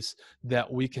ways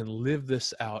that we can live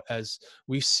this out, as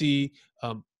we see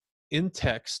in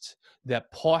text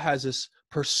that Paul has this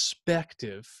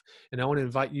perspective. And I want to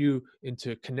invite you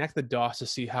into connect the dots to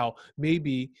see how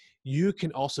maybe you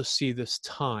can also see this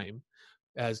time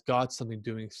as God's something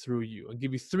doing through you, and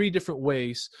give you 3 different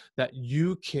ways that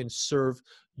you can serve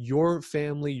your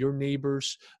family, your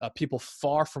neighbors, people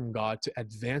far from God, to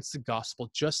advance the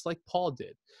gospel just like Paul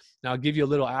did. Now I'll give you a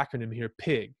little acronym here: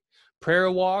 PIG.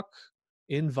 Prayer walk,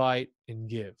 invite, and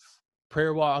give.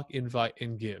 Prayer walk, invite,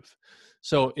 and give.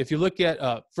 So if you look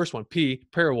at first one, P,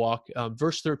 prayer walk,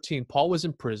 verse 13, Paul was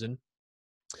in prison.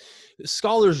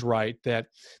 Scholars write that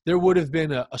there would have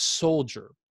been a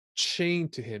soldier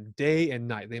chained to him day and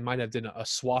night. They might have done a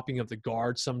swapping of the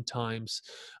guard sometimes,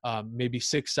 maybe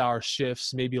 6-hour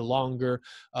shifts, maybe longer.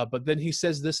 But then he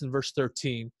says this in verse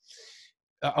 13.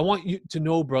 I want you to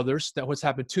know, brothers, that what's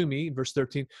happened to me, verse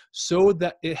 13, so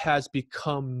that it has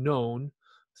become known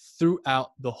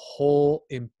throughout the whole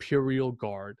imperial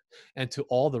guard and to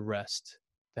all the rest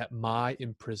that my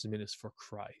imprisonment is for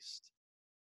Christ.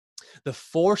 The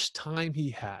forced time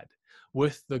he had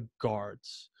with the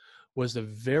guards was a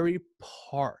very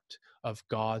part of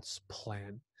God's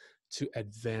plan to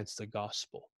advance the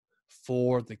gospel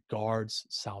for the guards'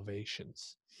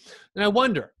 salvations. And I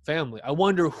wonder, family, I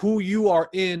wonder who you are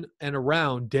in and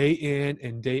around day in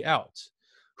and day out.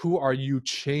 Who are you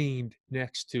chained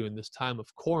next to in this time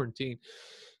of quarantine?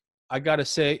 I got to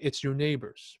say, it's your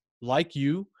neighbors. Like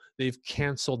you, they've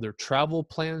canceled their travel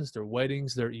plans, their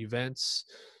weddings, their events.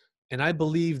 And I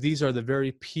believe these are the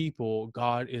very people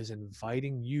God is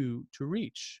inviting you to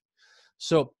reach.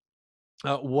 So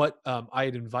what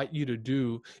I'd invite you to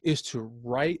do is to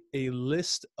write a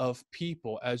list of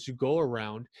people as you go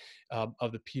around,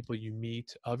 of the people you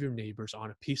meet, of your neighbors,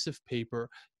 on a piece of paper.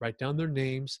 Write down their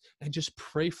names and just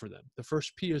pray for them. The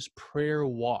first P is prayer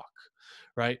walk,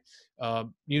 right?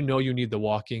 You know you need the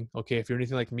walking. Okay, if you're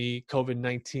anything like me,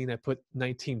 COVID-19, I put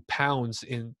 19 pounds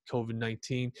in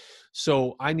COVID-19.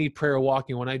 So I need prayer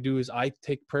walking. What I do is I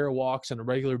take prayer walks on a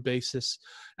regular basis.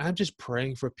 I'm just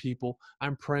praying for people.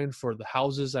 I'm praying for the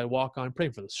houses I walk on. I'm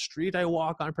praying for the street I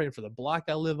walk on. I'm praying for the block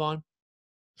I live on.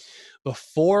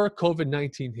 Before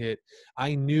COVID-19 hit,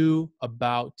 I knew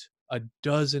about a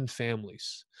dozen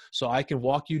families. So I can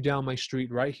walk you down my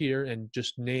street right here and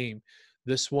just name.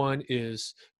 This one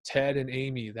is Ted and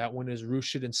Amy. That one is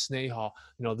Rushid and Sneha.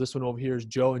 You know, this one over here is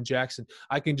Joe and Jackson.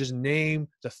 I can just name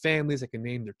the families. I can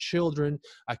name their children.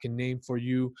 I can name for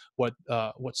you what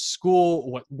school,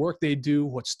 what work they do,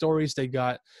 what stories they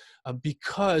got.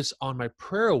 Because on my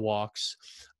prayer walks,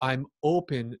 I'm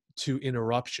open to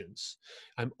interruptions.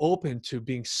 I'm open to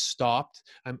being stopped.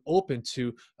 I'm open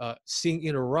to seeing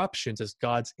interruptions as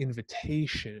God's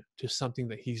invitation to something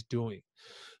that he's doing.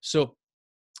 So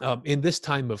in this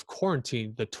time of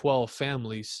quarantine, the 12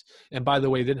 families, and by the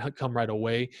way, they didn't come right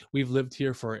away. We've lived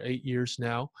here for 8 years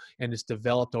now, and it's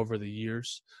developed over the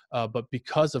years. But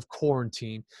because of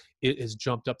quarantine, it has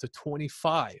jumped up to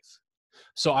 25.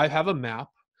 So I have a map,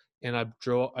 and I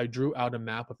drew out a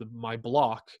map of my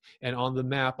block, and on the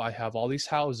map I have all these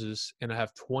houses, and I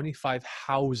have 25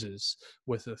 houses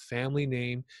with a family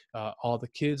name, all the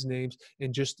kids' names,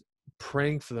 and just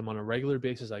praying for them on a regular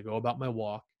basis. I go about my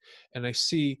walk, and I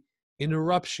see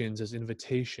interruptions as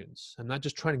invitations. I'm not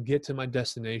just trying to get to my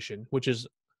destination, which is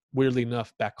weirdly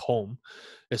enough, back home.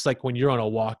 It's like when you're on a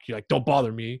walk, you're like, don't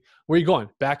bother me. Where are you going?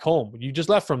 Back home. You just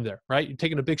left from there, right? You're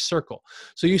taking a big circle.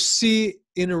 So you see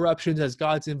interruptions as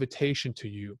God's invitation to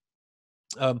you.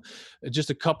 Just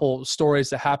a couple stories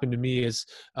that happened to me is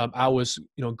I was,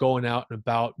 going out and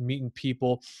about meeting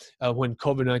people when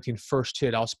COVID-19 first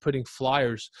hit. I was putting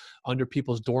flyers under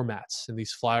people's doormats, and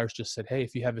these flyers just said, hey,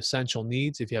 if you have essential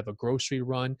needs, if you have a grocery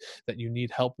run that you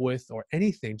need help with or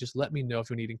anything, just let me know. If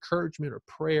you need encouragement or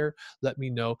prayer, let me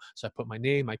know. So I put my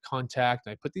name, my contact,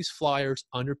 and I put these flyers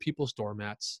under people's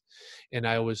doormats, and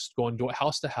I was going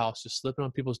house to house, just slipping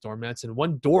on people's doormats, and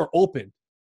one door opened.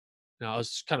 Now I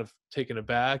was kind of taken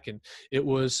aback, and it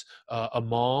was a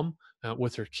mom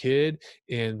with her kid,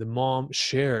 and the mom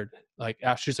shared, like,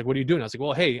 after she's like, "What are you doing?" I was like,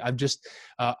 "Well, hey, I just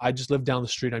live down the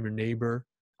street. I'm your neighbor.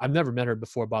 I've never met her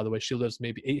before, by the way. She lives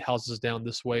maybe 8 houses down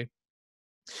this way."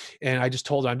 And I just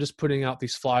told her, I'm just putting out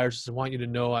these flyers. I want you to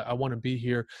know I want to be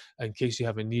here in case you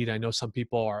have a need. I know some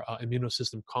people are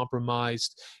immunosystem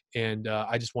compromised, and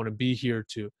I just want to be here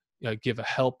to give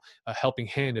a helping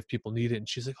hand if people need it. And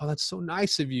she's like, "Oh, that's so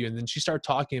nice of you." And then she started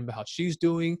talking about how she's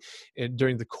doing and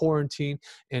during the quarantine.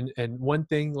 And one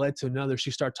thing led to another.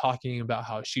 She started talking about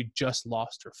how she just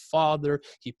lost her father.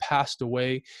 He passed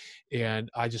away. And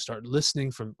I just started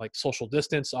listening from like social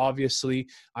distance. Obviously,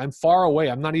 I'm far away.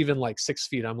 I'm not even like 6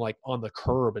 feet. I'm like on the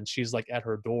curb, and she's like at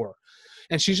her door.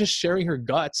 And she's just sharing her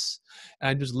guts, and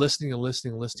I'm just listening and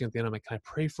listening and listening. At the end, I'm like, "Can I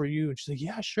pray for you?" And she's like,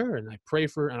 "Yeah, sure." And I pray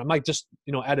for her, and I'm like, just,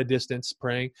 at a distance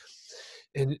praying.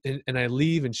 And I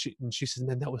leave, and she says,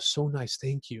 "Man, that was so nice.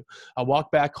 Thank you." I walk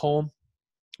back home.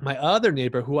 My other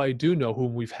neighbor, who I do know,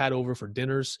 whom we've had over for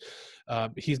dinners,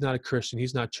 he's not a Christian.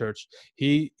 He's not church.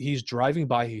 He's driving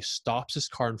by. He stops his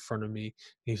car in front of me.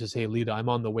 He says, "Hey, Leedah, I'm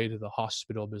on the way to the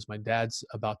hospital because my dad's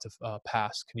about to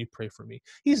pass. Can you pray for me?"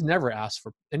 He's never asked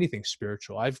for anything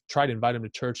spiritual. I've tried to invite him to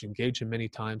church, engage him many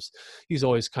times. He's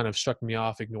always kind of struck me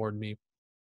off, ignored me.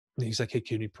 And he's like, "Hey,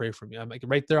 can you pray for me?" I'm like,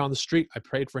 right there on the street. I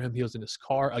prayed for him. He was in his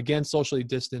car. Again, socially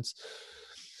distanced.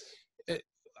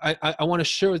 I want to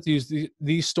share with you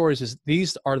these stories. Is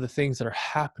these are the things that are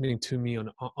happening to me on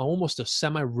almost a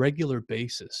semi-regular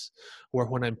basis, where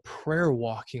when I'm prayer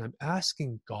walking, I'm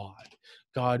asking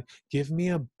God, give me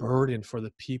a burden for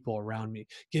the people around me.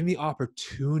 Give me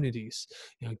opportunities.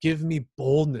 Give me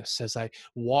boldness as I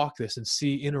walk this and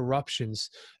see interruptions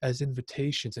as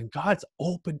invitations. And God's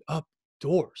opened up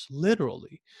doors,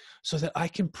 literally, so that I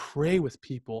can pray with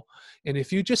people. And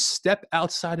if you just step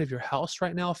outside of your house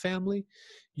right now, family,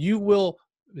 you will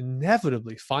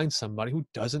inevitably find somebody who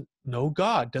doesn't know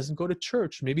God, doesn't go to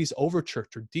church. Maybe he's over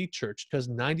churched or de-churched, because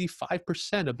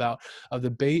 95% of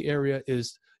the Bay Area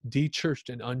is de-churched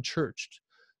and unchurched.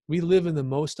 We live in the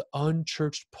most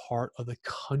unchurched part of the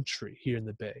country here in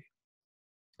the Bay.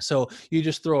 So you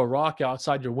just throw a rock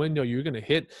outside your window, you're going to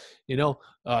hit,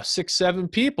 6, 7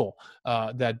 people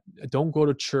that don't go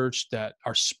to church, that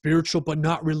are spiritual but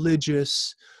not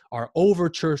religious, are over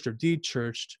churched or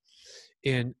de-churched.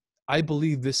 And I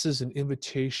believe this is an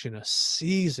invitation, a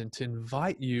season to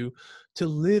invite you to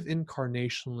live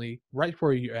incarnationally right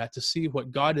where you're at, to see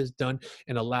what God has done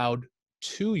and allowed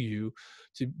to you,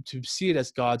 to see it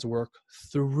as God's work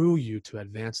through you to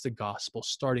advance the gospel,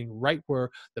 starting right where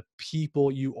the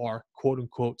people you are, quote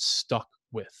unquote, stuck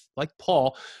with. Like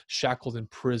Paul, shackled in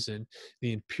prison,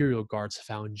 the imperial guards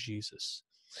found Jesus.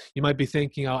 You might be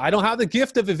thinking, "Oh, I don't have the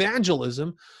gift of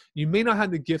evangelism." You may not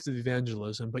have the gift of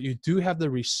evangelism, but you do have the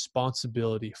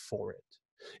responsibility for it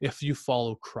if you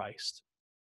follow Christ.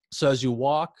 So as you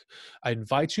walk, I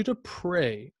invite you to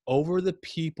pray over the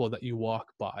people that you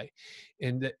walk by.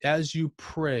 And that as you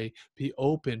pray, be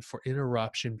open for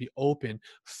interruption, be open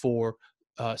for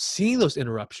seeing those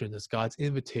interruptions as God's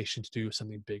invitation to do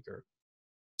something bigger.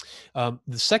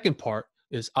 The second part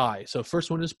is I. So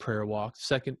first one is prayer walk.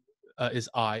 Second is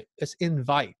I. It's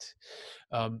invite.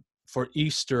 For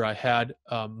Easter, I had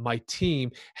my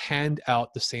team hand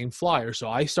out the same flyers. So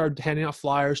I started handing out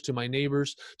flyers to my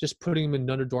neighbors, just putting them in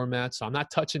under doormats. So I'm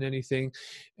not touching anything,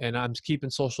 and I'm keeping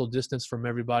social distance from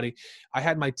everybody. I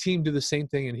had my team do the same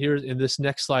thing. And here in this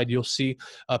next slide, you'll see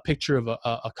a picture of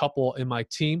a couple in my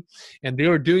team. And they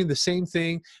were doing the same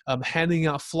thing, handing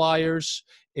out flyers.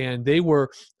 And they were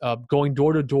going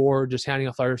door to door, just handing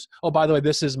out flyers. Oh, by the way,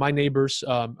 this is my neighbors,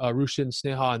 Rusha and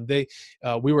Sneha,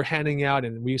 and we were handing out,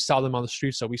 and we saw them on the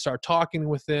street. So we started talking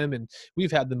with them, and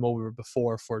we've had them over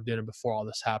before for dinner before all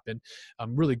this happened.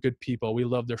 Really good people. We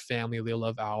love their family. They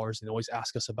love ours, and always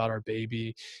ask us about our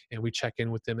baby, and we check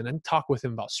in with them and then talk with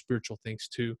them about spiritual things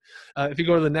too. If you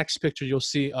go to the next picture, you'll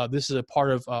see this is a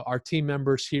part of our team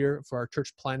members here for our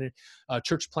church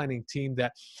planning team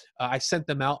that I sent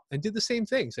them out and did the same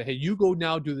thing. thing. Say, hey, you go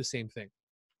now, do the same thing.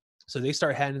 So they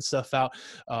start handing stuff out,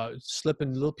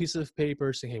 slipping little pieces of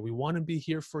paper saying, hey, we want to be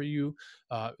here for you,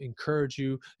 encourage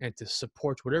you, and to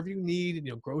support whatever you need,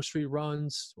 grocery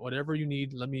runs, whatever you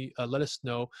need, let us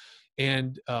know.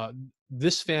 And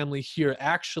this family here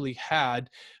actually had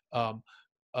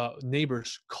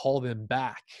neighbors call them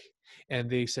back. And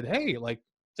they said, hey,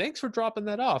 thanks for dropping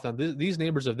that off. Now, these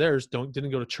neighbors of theirs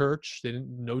didn't go to church. They didn't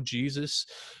know Jesus,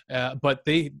 but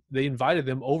they invited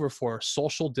them over for a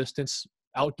social distance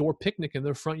outdoor picnic in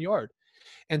their front yard.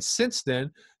 And since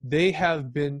then, they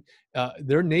have been,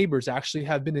 their neighbors actually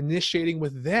have been initiating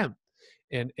with them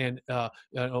and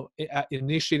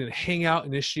initiating to hang out,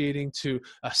 initiating to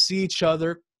see each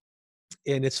other.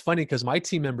 And it's funny because my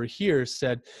team member here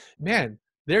said, man,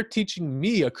 they're teaching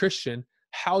me, a Christian,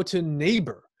 how to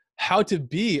neighbor, how to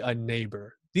be a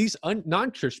neighbor. These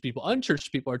non-church people,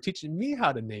 unchurched people are teaching me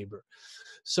how to neighbor.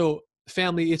 So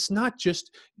family,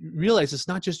 realize it's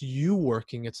not just you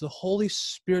working, it's the Holy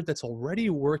Spirit that's already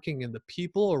working in the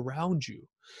people around you.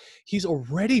 He's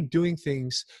already doing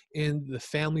things in the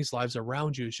family's lives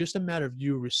around you. It's just a matter of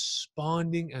you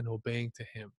responding and obeying to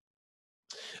him.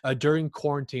 During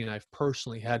quarantine, I've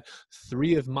personally had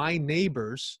 3 of my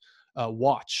neighbors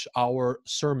watch our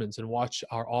sermons and watch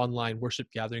our online worship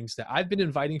gatherings that I've been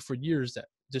inviting for years that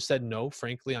just said, no,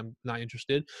 frankly, I'm not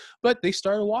interested, but they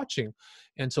started watching.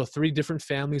 And so 3 different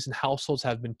families and households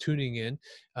have been tuning in.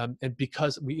 And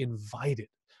because we invited,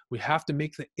 we have to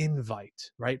make the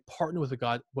invite, right? Partner with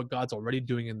what God's already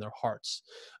doing in their hearts.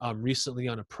 Recently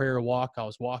on a prayer walk, I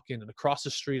was walking and across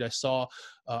the street, I saw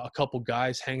a couple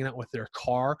guys hanging out with their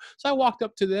car. So I walked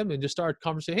up to them and just started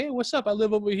conversing. Hey, what's up? I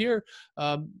live over here.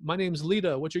 My name's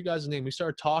Leedah. What's your guys' name? We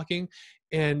started talking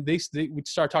and we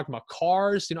started talking about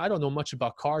cars. I don't know much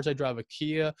about cars. I drive a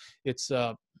Kia. It's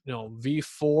V4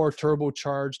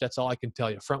 turbocharged. That's all I can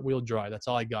tell you. Front wheel drive. That's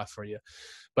all I got for you.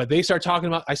 But I start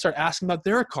asking about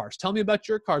their cars. Tell me about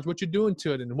your cars, what you're doing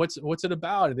to it and what's it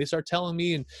about. And they start telling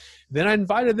me, and then I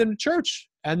invited them to church.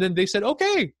 And then they said,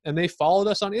 okay. And they followed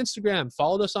us on Instagram,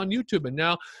 followed us on YouTube. And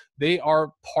now they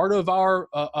are part of our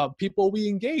people we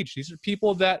engage. These are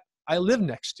people that I live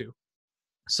next to.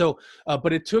 So,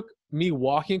 but it took me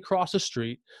walking across the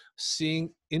street, seeing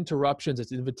interruptions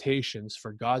as invitations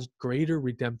for God's greater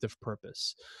redemptive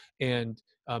purpose, and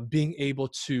being able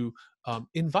to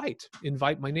invite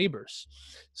my neighbors.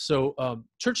 So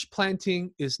church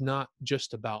planting is not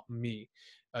just about me.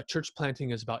 Church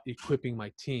planting is about equipping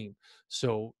my team.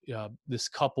 So this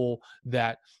couple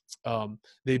that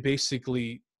they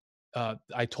basically,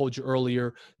 I told you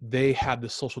earlier, they had the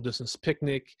social distance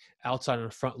picnic outside on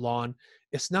the front lawn.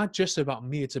 It's not just about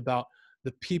me. It's about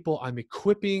the people I'm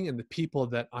equipping and the people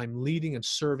that I'm leading and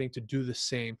serving to do the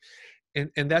same.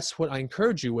 And that's what I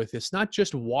encourage you with. It's not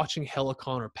just watching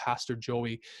Helicon or Pastor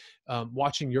Joey,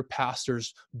 watching your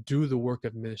pastors do the work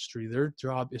of ministry. Their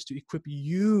job is to equip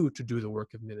you to do the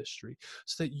work of ministry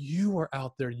so that you are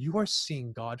out there, you are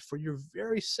seeing God for your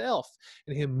very self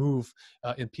and him move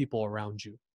in people around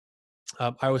you.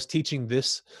 I was teaching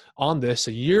this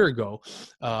a year ago,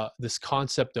 this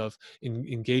concept of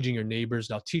engaging your neighbors.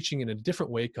 Now teaching in a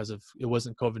different way because it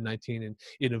wasn't COVID-19 and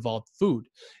it involved food.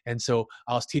 And so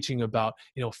I was teaching about,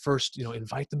 first,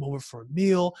 invite them over for a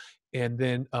meal. And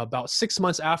then about 6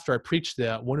 months after I preached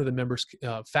that, one of the members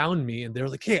found me and they're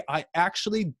like, hey, I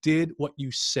actually did what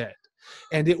you said.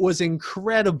 And it was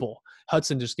incredible.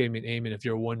 Hudson just gave me an amen. If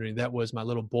you're wondering, that was my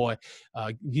little boy.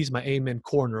 He's my amen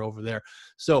corner over there.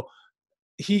 So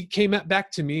he came back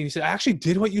to me and he said, I actually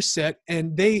did what you said.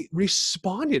 And they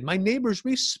responded. My neighbors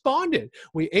responded.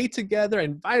 We ate together,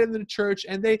 invited them to church,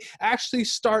 and they actually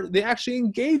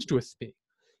engaged with me.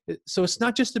 So it's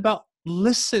not just about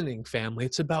listening, family.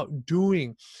 It's about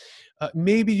doing.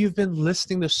 Maybe you've been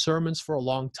listening to sermons for a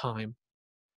long time.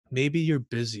 Maybe you're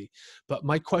busy. But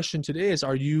my question today is,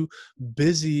 are you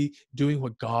busy doing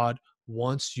what God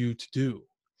wants you to do?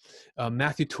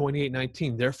 Matthew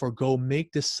 28:19, therefore go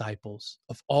make disciples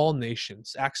of all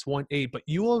nations. Acts 1:8, but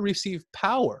you will receive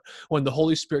power when the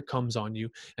Holy Spirit comes on you,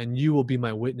 and you will be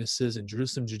my witnesses in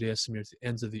Jerusalem, Judea, Samaria, to the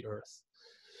ends of the earth.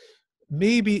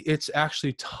 Maybe it's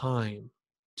actually time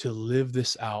to live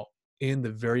this out in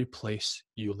the very place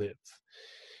you live.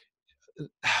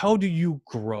 How do you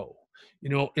grow?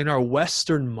 In our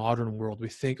Western modern world, we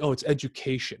think, oh, it's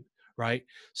education. Right?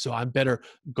 So I better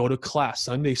go to class,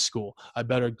 Sunday school. I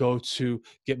better go to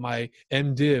get my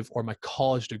MDiv or my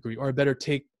college degree, or I better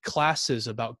take classes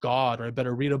about God, or I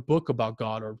better read a book about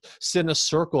God, or sit in a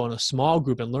circle in a small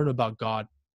group and learn about God.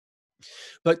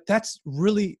 But that's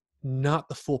really not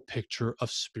the full picture of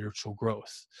spiritual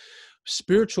growth.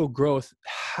 Spiritual growth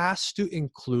has to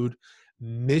include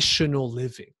missional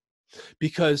living,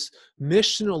 because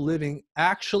missional living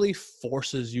actually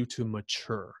forces you to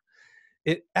mature.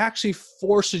 It actually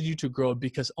forces you to grow,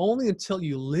 because only until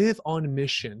you live on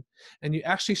mission and you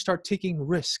actually start taking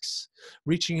risks,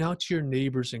 reaching out to your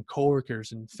neighbors and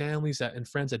coworkers and families and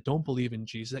friends that don't believe in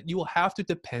Jesus, that you will have to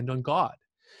depend on God.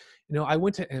 You know, I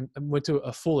went to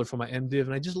a Fuller for my MDiv,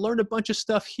 and I just learned a bunch of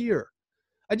stuff here.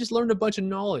 I just learned a bunch of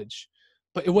knowledge.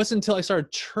 But it wasn't until I started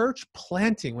church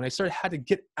planting, when I had to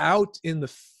get out in the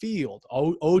field,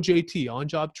 OJT,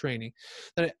 on-job training,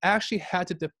 that I actually had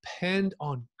to depend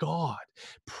on God,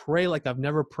 pray like I've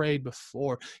never prayed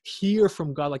before, hear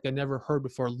from God like I never heard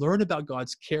before, learn about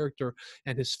God's character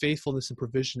and his faithfulness and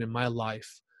provision in my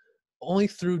life, only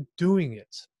through doing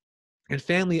it. And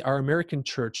family, our American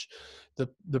church,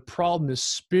 the problem is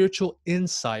spiritual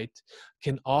insight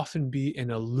can often be an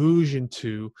illusion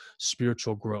to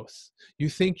spiritual growth. You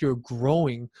think you're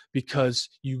growing because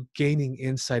you're gaining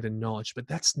insight and knowledge, but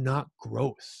that's not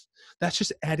growth. That's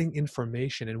just adding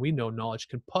information, and we know knowledge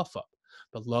can puff up,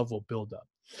 but love will build up.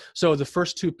 So the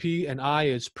first two P and I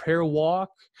is prayer walk.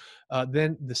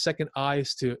 Then the second I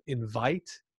is to invite.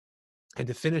 And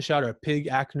to finish out our PIG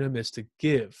acronym is to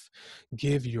give.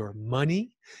 Give your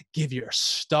money, give your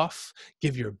stuff,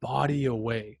 give your body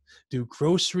away. Do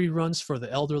grocery runs for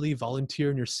the elderly, volunteer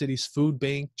in your city's food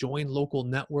bank, join local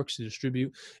networks to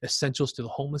distribute essentials to the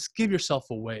homeless. Give yourself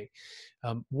away.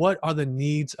 What are the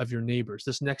needs of your neighbors?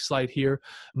 This next slide here,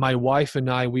 my wife and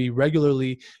I, we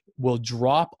regularly will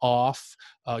drop off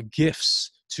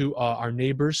gifts to our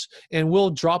neighbors, and we'll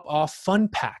drop off fun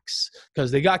packs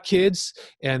because they got kids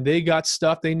and they got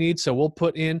stuff they need. So we'll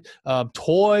put in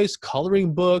toys,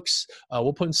 coloring books,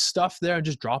 we'll put in stuff there and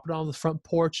just drop it on the front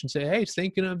porch and say, hey,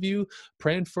 thinking of you,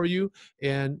 praying for you,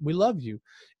 and we love you.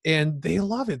 And they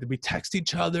love it. We text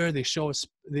each other. They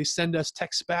send us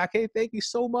texts back. Hey, thank you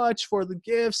so much for the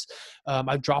gifts.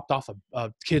 I've dropped off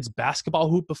a kid's basketball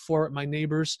hoop before at my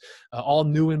neighbors, all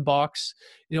new in box.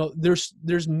 You know, there's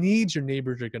needs your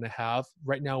neighbors are going to have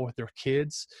right now with their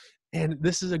kids. And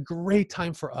this is a great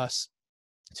time for us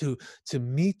to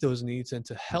meet those needs and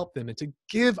to help them and to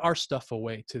give our stuff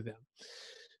away to them.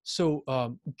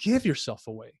 So give yourself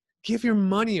away. Give your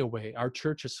money away. Our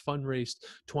church has fundraised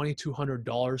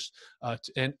 $2,200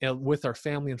 and with our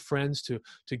family and friends to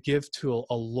give to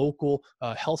a local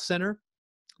health center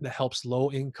that helps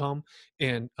low income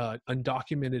and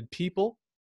undocumented people.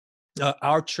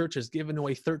 Our church has given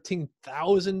away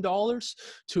 $13,000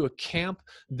 to a camp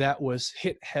that was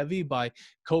hit heavy by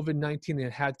COVID-19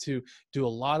 and had to do a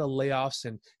lot of layoffs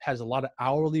and has a lot of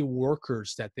hourly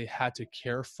workers that they had to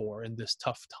care for in this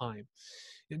tough time.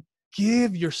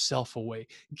 Give yourself away.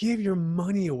 Give your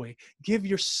money away. Give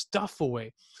your stuff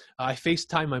away. I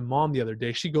FaceTimed my mom the other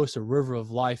day. She goes to River of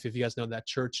Life, if you guys know that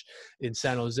church in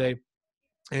San Jose.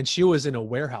 And she was in a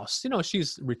warehouse. You know,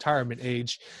 she's retirement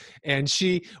age. And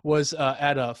she was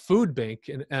at a food bank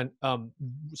and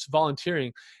was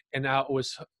volunteering. And I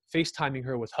was FaceTiming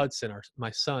her with Hudson,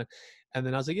 my son. And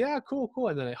then I was like, yeah, cool.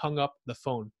 And then I hung up the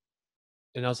phone.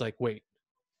 And I was like, wait,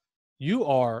 you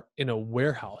are in a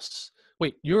warehouse.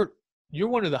 Wait, you're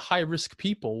one of the high-risk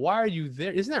people. Why are you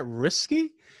there? Isn't that risky?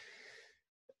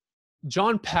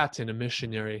 John Patton, a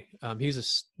missionary, he's a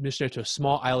missionary to a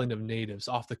small island of natives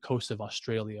off the coast of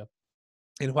Australia.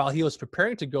 And while he was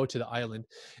preparing to go to the island,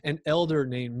 an elder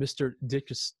named Mr.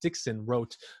 Dixon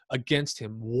wrote against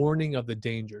him, warning of the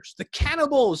dangers. The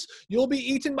cannibals! You'll be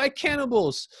eaten by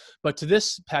cannibals! But to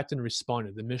this, Patton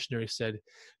responded. The missionary said,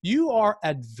 you are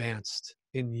advanced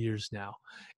in years now,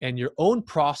 and your own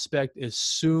prospect is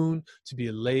soon to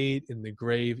be laid in the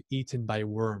grave, eaten by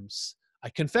worms. I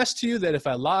confess to you that if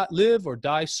I live or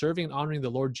die serving and honoring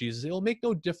the Lord Jesus, it will make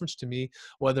no difference to me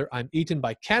whether I'm eaten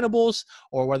by cannibals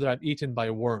or whether I'm eaten by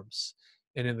worms.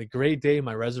 And in the great day,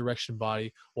 my resurrection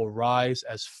body will rise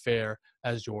as fair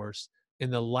as yours in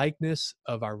the likeness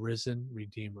of our risen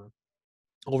Redeemer.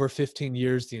 Over 15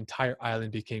 years, the entire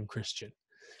island became Christian,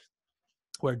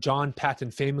 where John Patton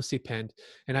famously penned,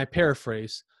 and I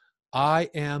paraphrase,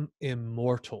 I am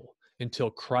immortal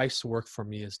until Christ's work for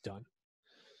me is done.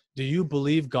 Do you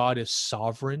believe God is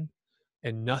sovereign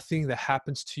and nothing that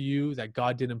happens to you that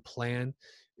God didn't plan,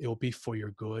 it will be for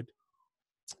your good?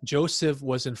 Joseph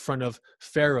was in front of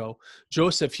Pharaoh.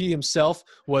 Joseph, he himself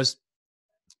was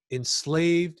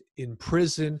enslaved, in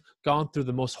prison, gone through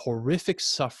the most horrific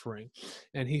suffering.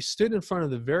 And he stood in front of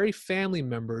the very family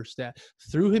members that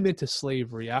threw him into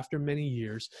slavery after many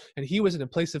years. And he was in a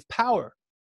place of power.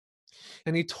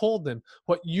 And he told them,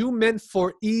 what you meant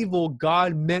for evil,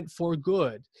 God meant for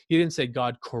good. He didn't say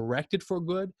God corrected for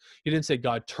good. He didn't say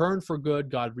God turned for good,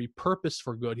 God repurposed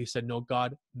for good. He said, no,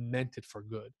 God meant it for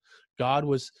good. God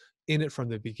was in it from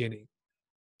the beginning.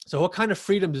 So what kind of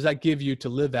freedom does that give you to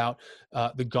live out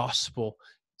the gospel,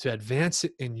 to advance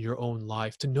it in your own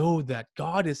life, to know that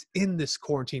God is in this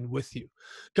quarantine with you.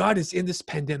 God is in this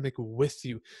pandemic with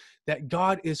you, that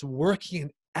God is working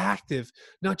and active,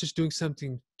 not just doing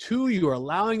something to you or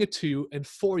allowing it to you and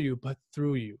for you, but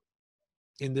through you.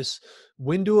 In this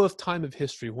window of time of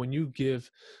history, when you give,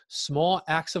 small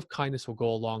acts of kindness will go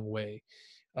a long way.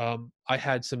 I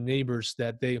had some neighbors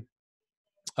that they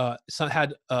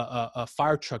had a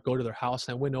fire truck go to their house,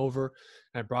 and I went over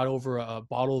and I brought over a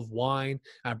bottle of wine,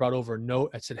 and I brought over a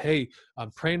note. I said, hey,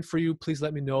 I'm praying for you. Please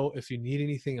let me know if you need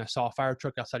anything. I saw a fire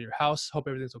truck outside your house. Hope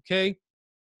everything's okay.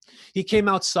 He came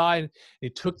outside, and he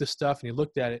took the stuff and he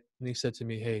looked at it and he said to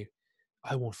me, hey,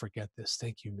 I won't forget this.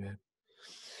 Thank you, man.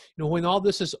 You know, when all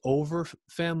this is over,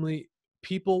 family,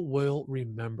 people will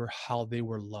remember how they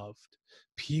were loved.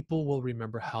 People will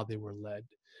remember how they were led.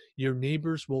 Your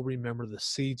neighbors will remember the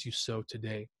seeds you sowed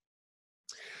today.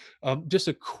 Just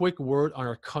a quick word on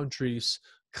our country's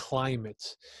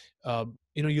climate.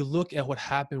 You know, you look at what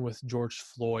happened with George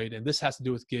Floyd, and this has to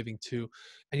do with giving too,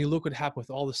 and you look what happened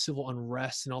with all the civil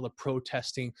unrest and all the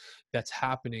protesting that's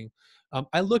happening.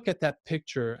 I look at that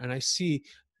picture and I see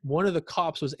one of the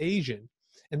cops was Asian.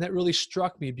 And that really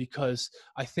struck me because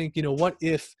I think, you know, what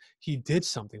if he did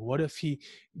something? What if he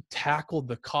tackled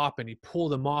the cop and he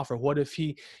pulled him off? Or what if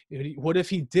he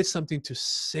did something to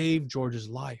save George's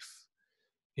life?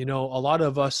 You know, a lot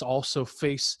of us also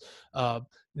face, you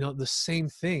know, the same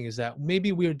thing, is that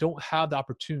maybe we don't have the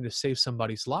opportunity to save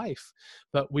somebody's life,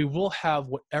 but we will have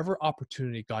whatever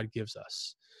opportunity God gives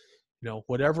us. You know,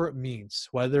 whatever it means,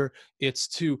 whether it's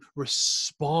to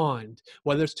respond,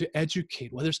 whether it's to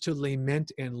educate, whether it's to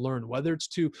lament and learn, whether it's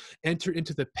to enter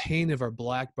into the pain of our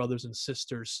Black brothers and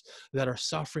sisters that are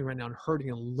suffering right now and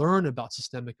hurting, and learn about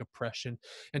systemic oppression,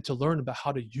 and to learn about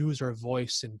how to use our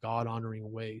voice in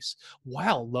God-honoring ways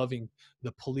while loving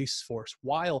the police force,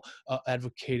 while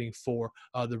advocating for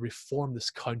the reform this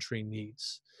country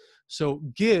needs. So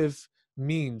give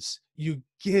means you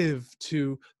give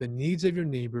to the needs of your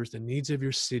neighbors, the needs of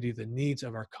your city, the needs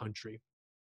of our country.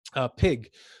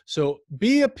 Pig. So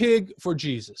be a pig for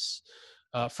Jesus.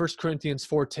 1 Corinthians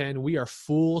 4:10, we are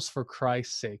fools for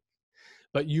Christ's sake,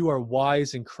 but you are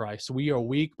wise in Christ. We are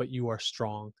weak, but you are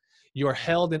strong. You are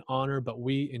held in honor, but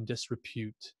we in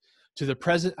disrepute. To the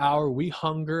present hour, we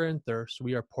hunger and thirst.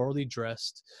 We are poorly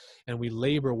dressed, and we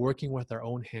labor working with our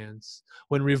own hands.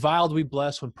 When reviled, we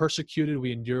bless. When persecuted,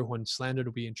 we endure. When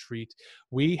slandered, we entreat.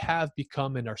 We have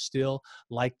become and are still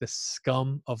like the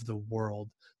scum of the world,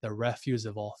 the refuse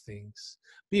of all things.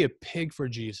 Be a pig for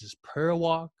Jesus. Prayer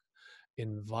walk,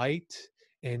 invite,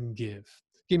 and give.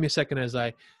 Give me a second as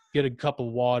I get a cup of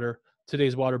water.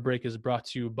 Today's water break is brought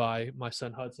to you by my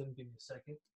son Hudson. Give me a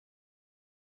second.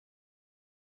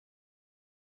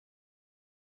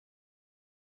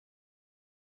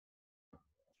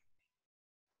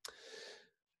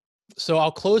 So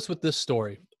I'll close with this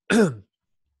story.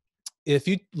 If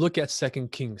you look at 2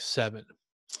 Kings 7,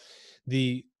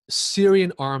 the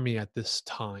Syrian army at this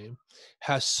time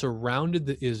has surrounded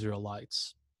the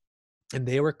Israelites, and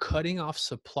they were cutting off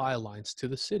supply lines to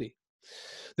the city.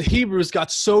 The Hebrews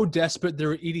got so desperate they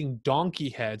were eating donkey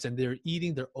heads, and they were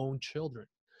eating their own children.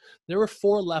 There were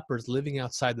 4 lepers living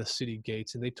outside the city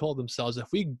gates, and they told themselves, if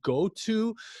we go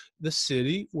to the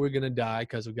city, we're going to die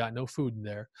because we got no food in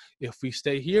there. If we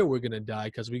stay here, we're going to die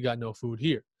because we got no food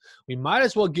here. We might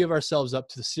as well give ourselves up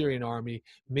to the Syrian army.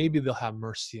 Maybe they'll have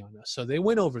mercy on us. So they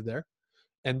went over there,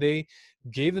 and they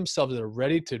gave themselves, they're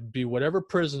ready to be whatever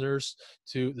prisoners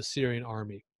to the Syrian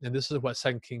army. And this is what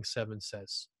 2 Kings 7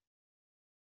 says.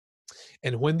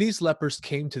 And when these lepers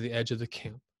came to the edge of the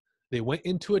camp, they went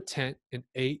into a tent and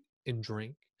ate and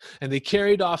drank. And they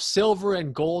carried off silver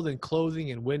and gold and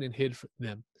clothing and went and hid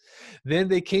them. Then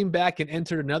they came back and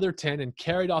entered another tent and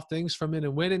carried off things from it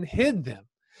and went and hid them.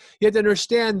 You have to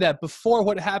understand that before,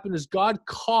 what happened is God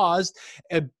caused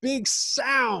a big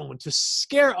sound to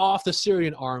scare off the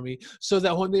Syrian army, so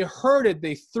that when they heard it,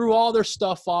 they threw all their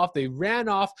stuff off. They ran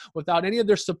off without any of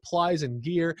their supplies and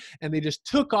gear, and they just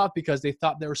took off because they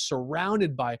thought they were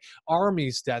surrounded by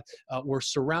armies that were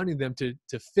surrounding them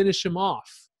to finish them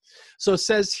off. So it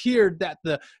says here that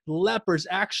the lepers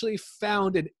actually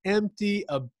found an empty,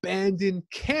 abandoned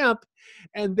camp,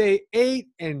 and they ate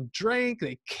and drank.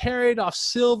 They carried off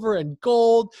silver and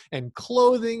gold and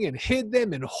clothing and hid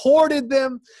them and hoarded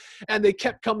them. And they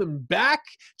kept coming back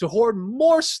to hoard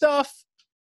more stuff.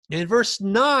 In verse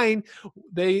 9,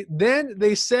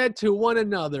 they said to one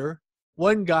another,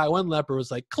 one leper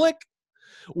was like, click,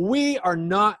 we are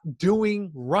not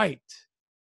doing right.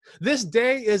 This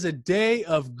day is a day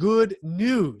of good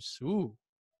news. Ooh,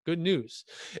 good news.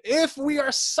 If we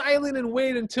are silent and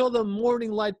wait until the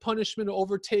morning light, punishment will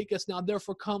overtake us. Now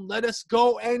therefore come, let us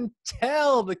go and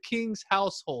tell the king's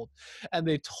household. And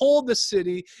they told the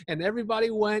city, and everybody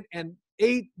went and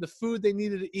ate the food they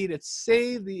needed to eat. It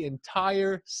saved the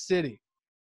entire city.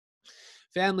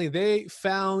 Family, they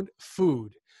found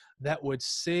food that would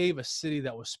save a city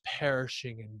that was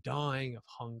perishing and dying of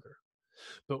hunger.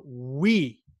 But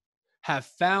we have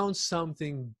found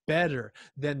something better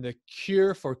than the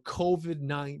cure for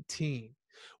COVID-19.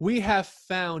 We have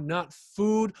found not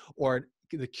food or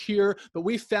the cure, but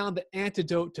we found the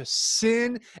antidote to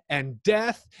sin and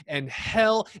death and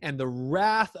hell and the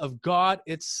wrath of God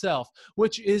itself,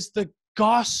 which is the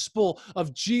gospel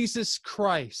of Jesus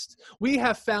Christ. We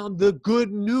have found the good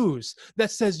news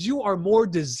that says you are more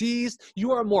diseased,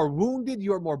 you are more wounded,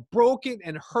 you are more broken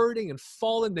and hurting and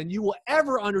fallen than you will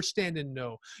ever understand and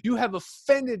know. You have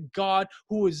offended God,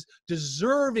 who is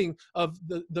deserving of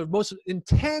the most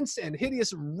intense and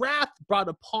hideous wrath brought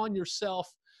upon yourself.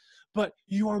 But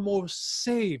you are more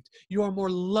saved, you are more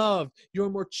loved, you are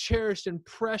more cherished and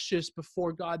precious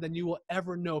before God than you will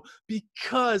ever know,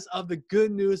 because of the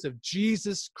good news of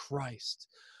Jesus Christ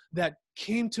that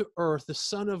came to earth, the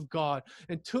Son of God,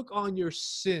 and took on your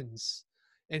sins.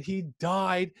 And he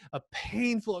died a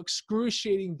painful,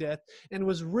 excruciating death and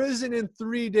was risen in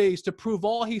 3 days to prove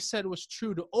all he said was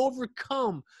true, to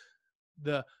overcome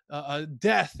the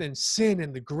death and sin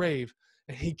and the grave.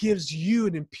 And he gives you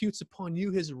and imputes upon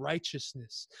you his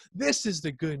righteousness. This is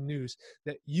the good news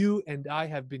that you and I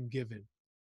have been given.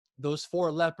 Those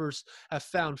 4 lepers have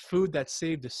found food that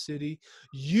saved a city.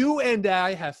 You and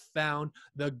I have found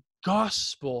the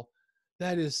gospel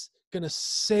that is going to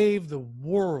save the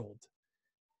world.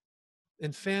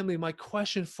 And family, my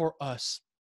question for us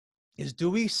is, do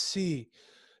we see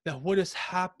that what is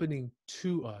happening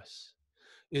to us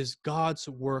is God's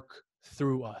work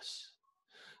through us?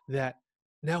 That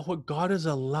now what God is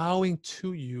allowing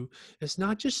to you is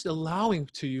not just allowing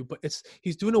to you, but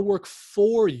he's doing a work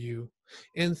for you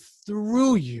and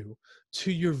through you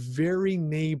to your very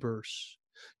neighbors,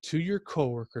 to your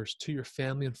coworkers, to your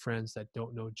family and friends that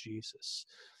don't know Jesus.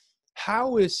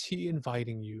 How is he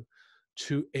inviting you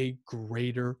to a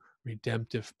greater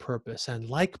redemptive purpose? And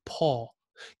like Paul,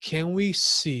 can we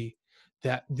see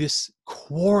that this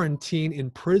quarantine,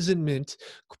 imprisonment,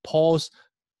 Paul's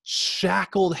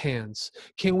shackled hands,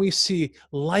 can we see,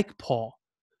 like Paul,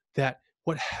 that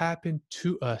what happened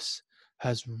to us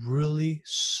has really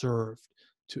served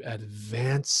to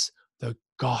advance the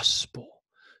gospel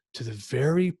to the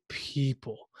very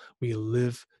people we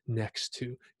live next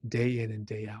to day in and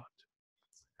day out?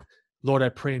 Lord, I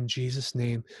pray in Jesus'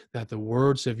 name that the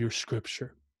words of your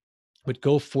scripture would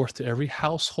go forth to every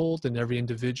household and every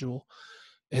individual,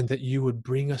 and that you would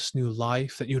bring us new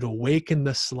life, that you would awaken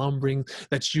the slumbering,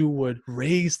 that you would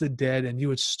raise the dead, and you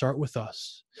would start with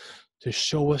us to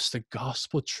show us the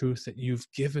gospel truth that you've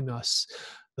given us,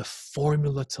 the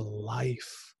formula to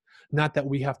life. Not that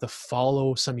we have to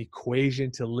follow some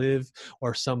equation to live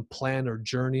or some plan or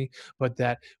journey, but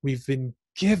that we've been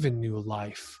given new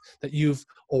life, that you've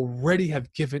already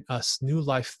have given us new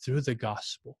life through the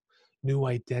gospel, new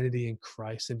identity in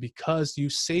Christ. And because you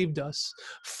saved us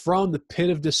from the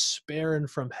pit of despair and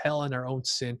from hell and our own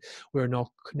sin, we are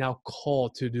now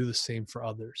called to do the same for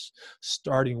others,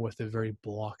 starting with the very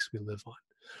blocks we live on.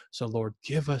 So Lord,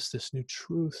 give us this new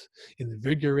truth,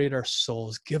 invigorate our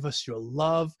souls, give us your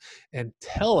love, and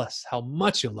tell us how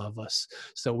much you love us,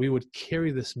 so we would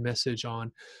carry this message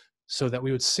on, so that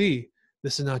we would see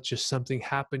this is not just something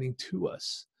happening to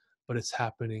us, but it's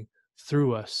happening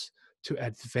through us to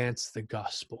advance the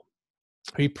gospel.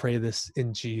 We pray this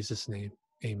in Jesus' name.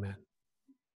 Amen.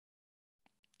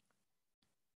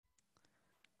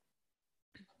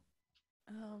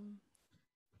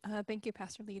 Thank you,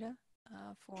 Pastor Leedah,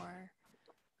 for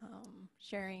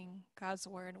sharing God's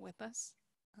word with us.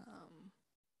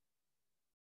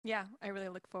 Yeah, I really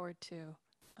look forward to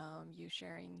you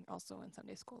sharing also in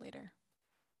Sunday school later.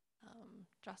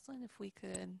 Jocelyn, if we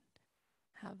could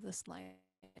have the slide.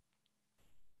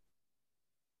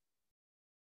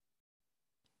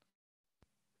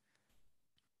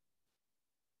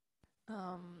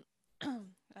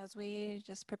 As we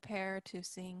just prepare to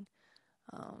sing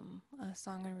a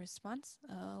song in response,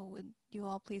 would you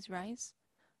all please rise?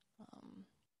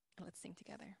 Let's sing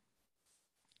together.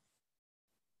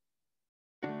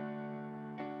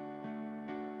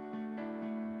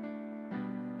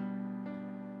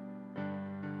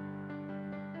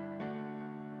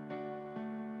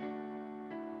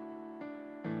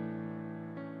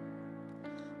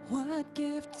 What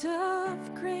gift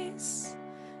of grace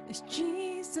is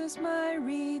Jesus my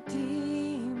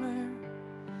Redeemer?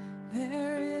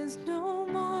 There is no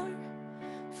more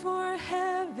for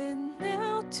heaven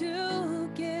now to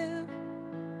give.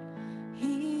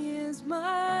 He is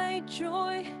my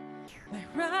joy, my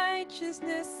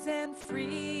righteousness and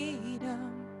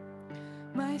freedom,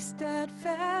 my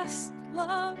steadfast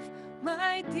love,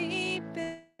 my deep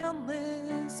and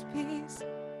endless peace.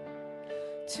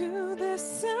 To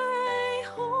this I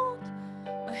hold,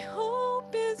 my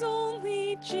hope is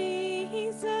only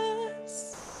Jesus.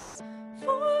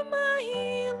 For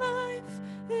my life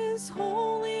is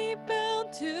wholly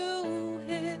bound to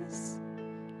His.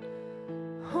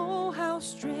 Oh, how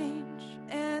strange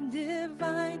and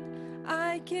divine,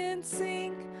 I can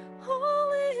sing,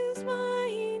 all is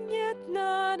mine, yet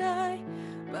not I,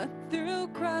 but through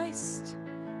Christ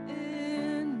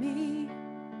in me.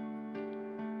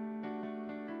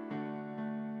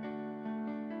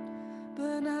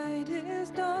 The night is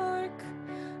dark,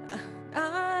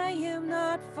 I am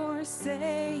not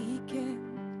forsaken,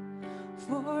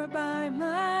 for by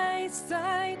my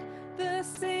side the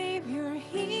Savior,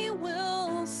 He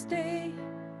will stay.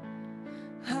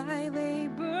 I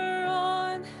labor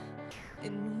on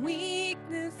in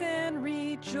weakness and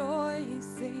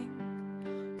rejoicing,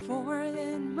 for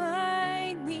in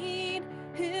my need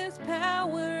His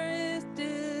power is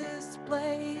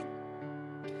displayed.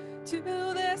 To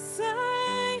this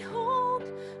I hold,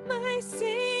 my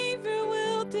Savior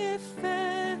will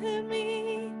defend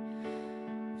me.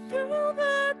 Through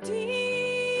the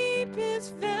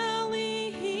deepest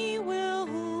valley He will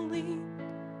lead.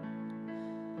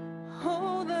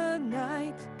 Oh, the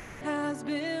night has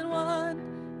been won,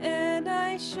 and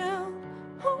I shall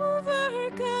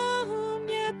overcome,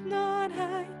 yet not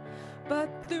I, but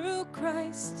through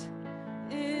Christ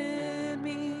in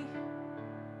me.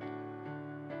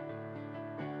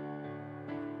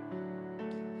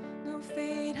 No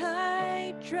fate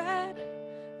I dread,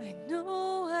 I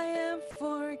know I am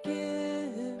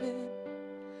forgiven.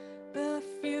 The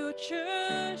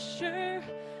future sure,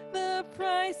 the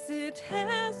price it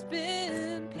has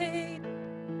been paid.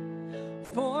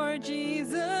 For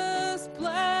Jesus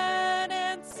bled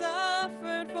and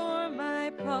suffered for my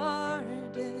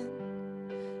pardon,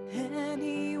 and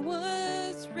He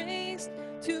was raised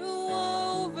to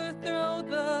overthrow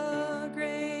the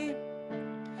grave.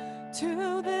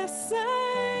 To this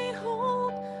I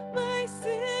hold, my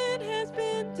sin has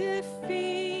been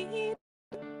defeated.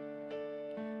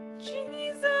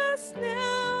 Jesus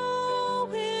now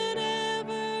and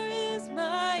ever is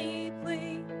my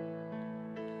plea.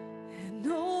 And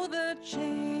though the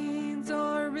chains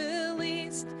are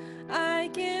released, I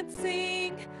can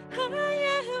sing,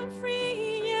 I am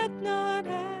free, yet not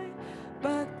I,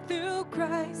 but through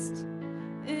Christ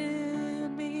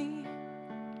in me.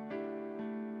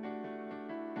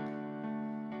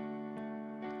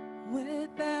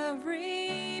 With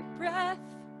every breath,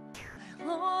 I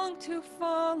long to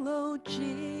follow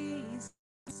Jesus,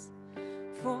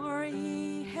 for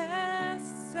He has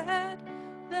said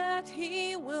that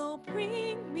He will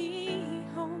bring me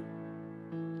home.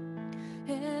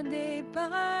 And day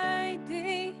by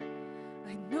day,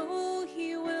 I know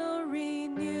He will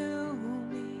renew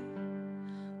me,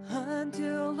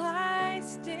 until I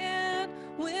stand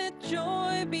with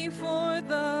joy before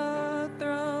the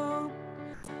throne.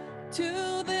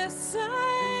 To this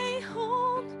I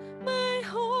hold, my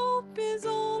hope is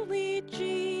only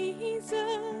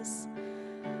Jesus.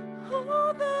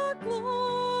 All the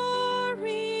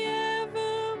glory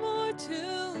evermore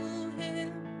to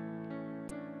Him.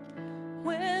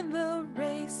 When the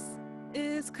race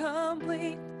is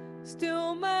complete,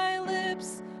 still my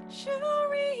lips shall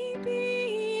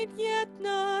repeat, yet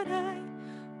not I,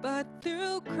 but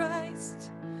through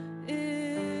Christ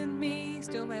in me.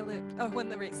 Still my lips, when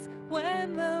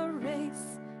the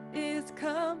race is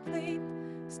complete,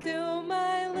 still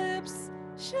my lips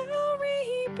shall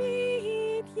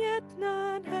repeat, yet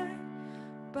not I,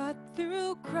 but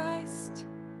through Christ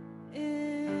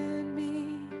in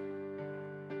me.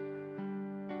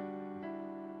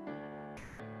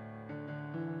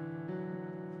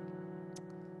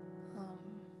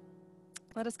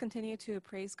 Let us continue to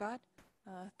praise God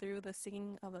through the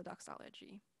singing of the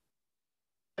doxology.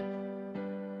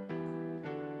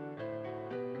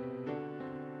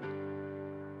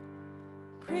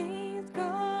 Praise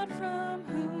God from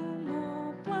whom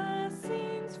all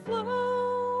blessings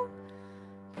flow.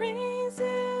 Praise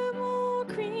Him, all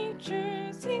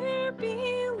creatures here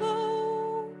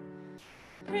below.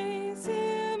 Praise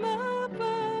Him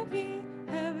above, ye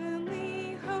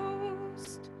heavenly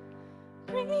host.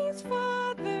 Praise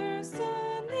Father,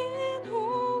 Son, and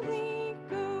Holy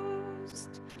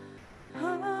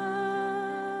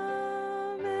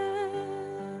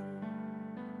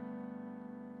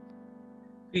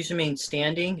Please remain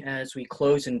standing as we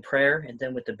close in prayer and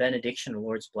then with the benediction and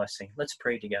Lord's blessing. Let's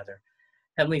pray together.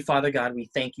 Heavenly Father, God, we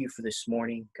thank you for this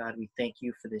morning. God, we thank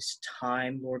you for this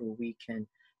time, Lord, where we can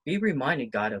be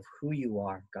reminded, God, of who you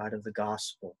are, God of the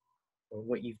gospel, or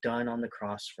what you've done on the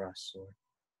cross for us, Lord.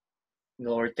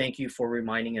 Lord, thank you for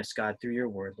reminding us, God, through your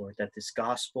word, Lord, that this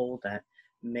gospel that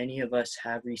many of us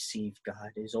have received,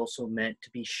 God, is also meant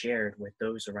to be shared with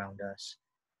those around us.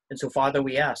 And so, Father,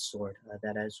 we ask, Lord,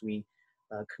 that as we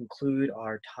conclude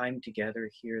our time together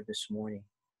here this morning,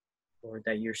 Lord,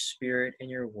 that your spirit and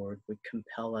your word would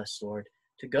compel us, Lord,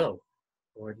 to go,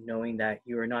 Lord, knowing that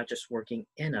you are not just working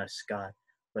in us, God,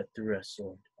 but through us,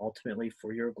 Lord, ultimately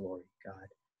for your glory, God,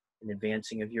 in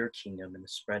advancing of your kingdom and the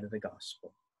spread of the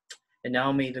gospel. And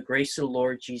now may the grace of the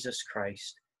Lord Jesus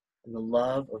Christ and the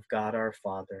love of God our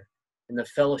Father and the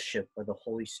fellowship of the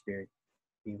Holy Spirit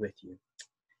be with you.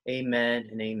 Amen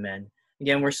and amen.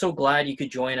 Again, we're so glad you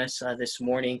could join us this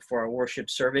morning for our worship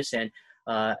service. And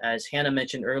as Hannah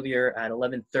mentioned earlier, at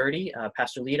 11:30,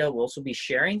 Pastor Leedah will also be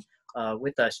sharing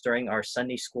with us during our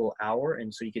Sunday school hour.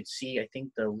 And so you could see, I think,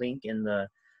 the link in the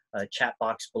chat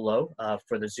box below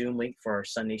for the Zoom link for our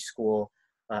Sunday school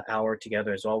hour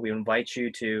together as well. We invite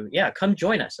you to, come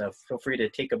join us. Feel free to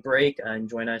take a break and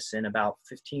join us in about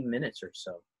 15 minutes or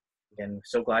so. Again,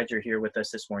 so glad you're here with us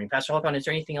this morning. Pastor Halcon, is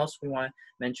there anything else we want to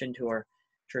mention to our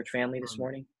church family this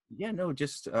morning? Yeah, no,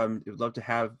 just would love to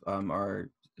have our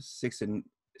sixth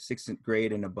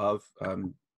grade and above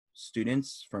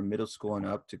students from middle school and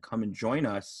up to come and join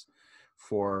us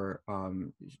for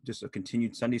just a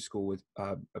continued Sunday school with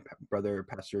brother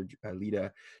Pastor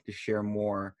Leedah to share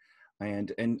more.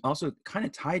 And also kind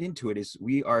of tied into it is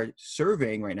we are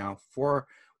surveying right now for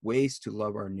ways to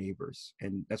love our neighbors.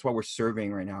 And that's why we're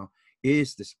surveying right now,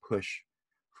 is this push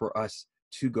for us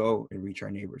to go and reach our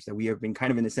neighbors that we have been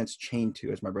kind of in a sense chained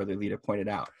to, as my brother Leedah pointed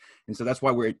out. And so that's why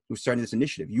we're starting this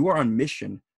initiative. You are on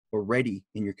mission already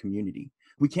in your community.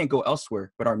 We can't go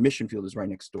elsewhere, but our mission field is right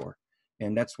next door.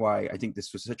 And that's why I think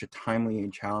this was such a timely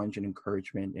challenge and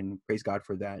encouragement, and praise God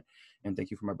for that. And thank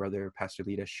you for my brother, Pastor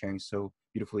Leedah, sharing so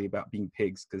beautifully about being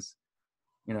pigs, because,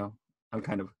 you know, I'm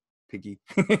kind of piggy.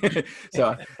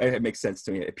 So it makes sense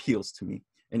to me. It appeals to me.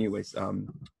 Anyways,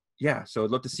 so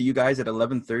I'd love to see you guys at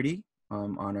 11:30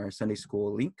 on our Sunday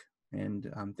school link.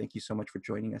 And thank you so much for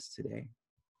joining us today.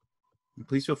 And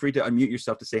please feel free to unmute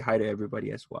yourself to say hi to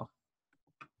everybody as well.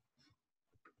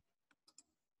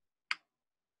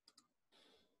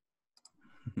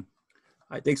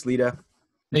 All right, thanks, Leedah.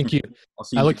 Thank you. I'll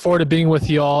see you. I look forward to being with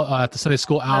you all at the Sunday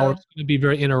school hour. It's going to be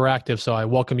very interactive, so I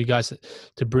welcome you guys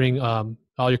to bring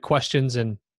all your questions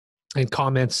and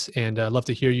comments, and I'd love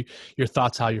to hear your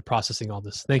thoughts, how you're processing all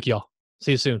this. Thank you all.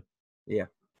 See you soon. Yeah.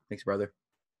 Thanks, brother.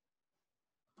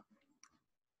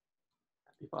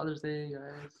 Happy Father's Day,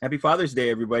 guys. Happy Father's Day,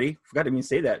 everybody. Forgot to even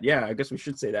say that. Yeah, I guess we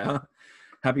should say that, huh?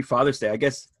 Happy Father's Day. I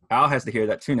guess Al has to hear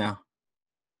that too now.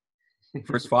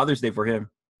 First Father's Day for him.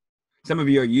 Some of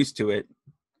you are used to it,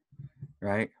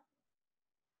 right?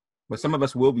 But some of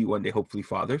us will be one day, hopefully,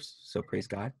 fathers. So praise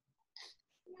God.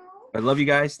 I love you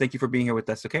guys. Thank you for being here with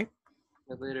us, okay?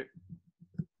 Later.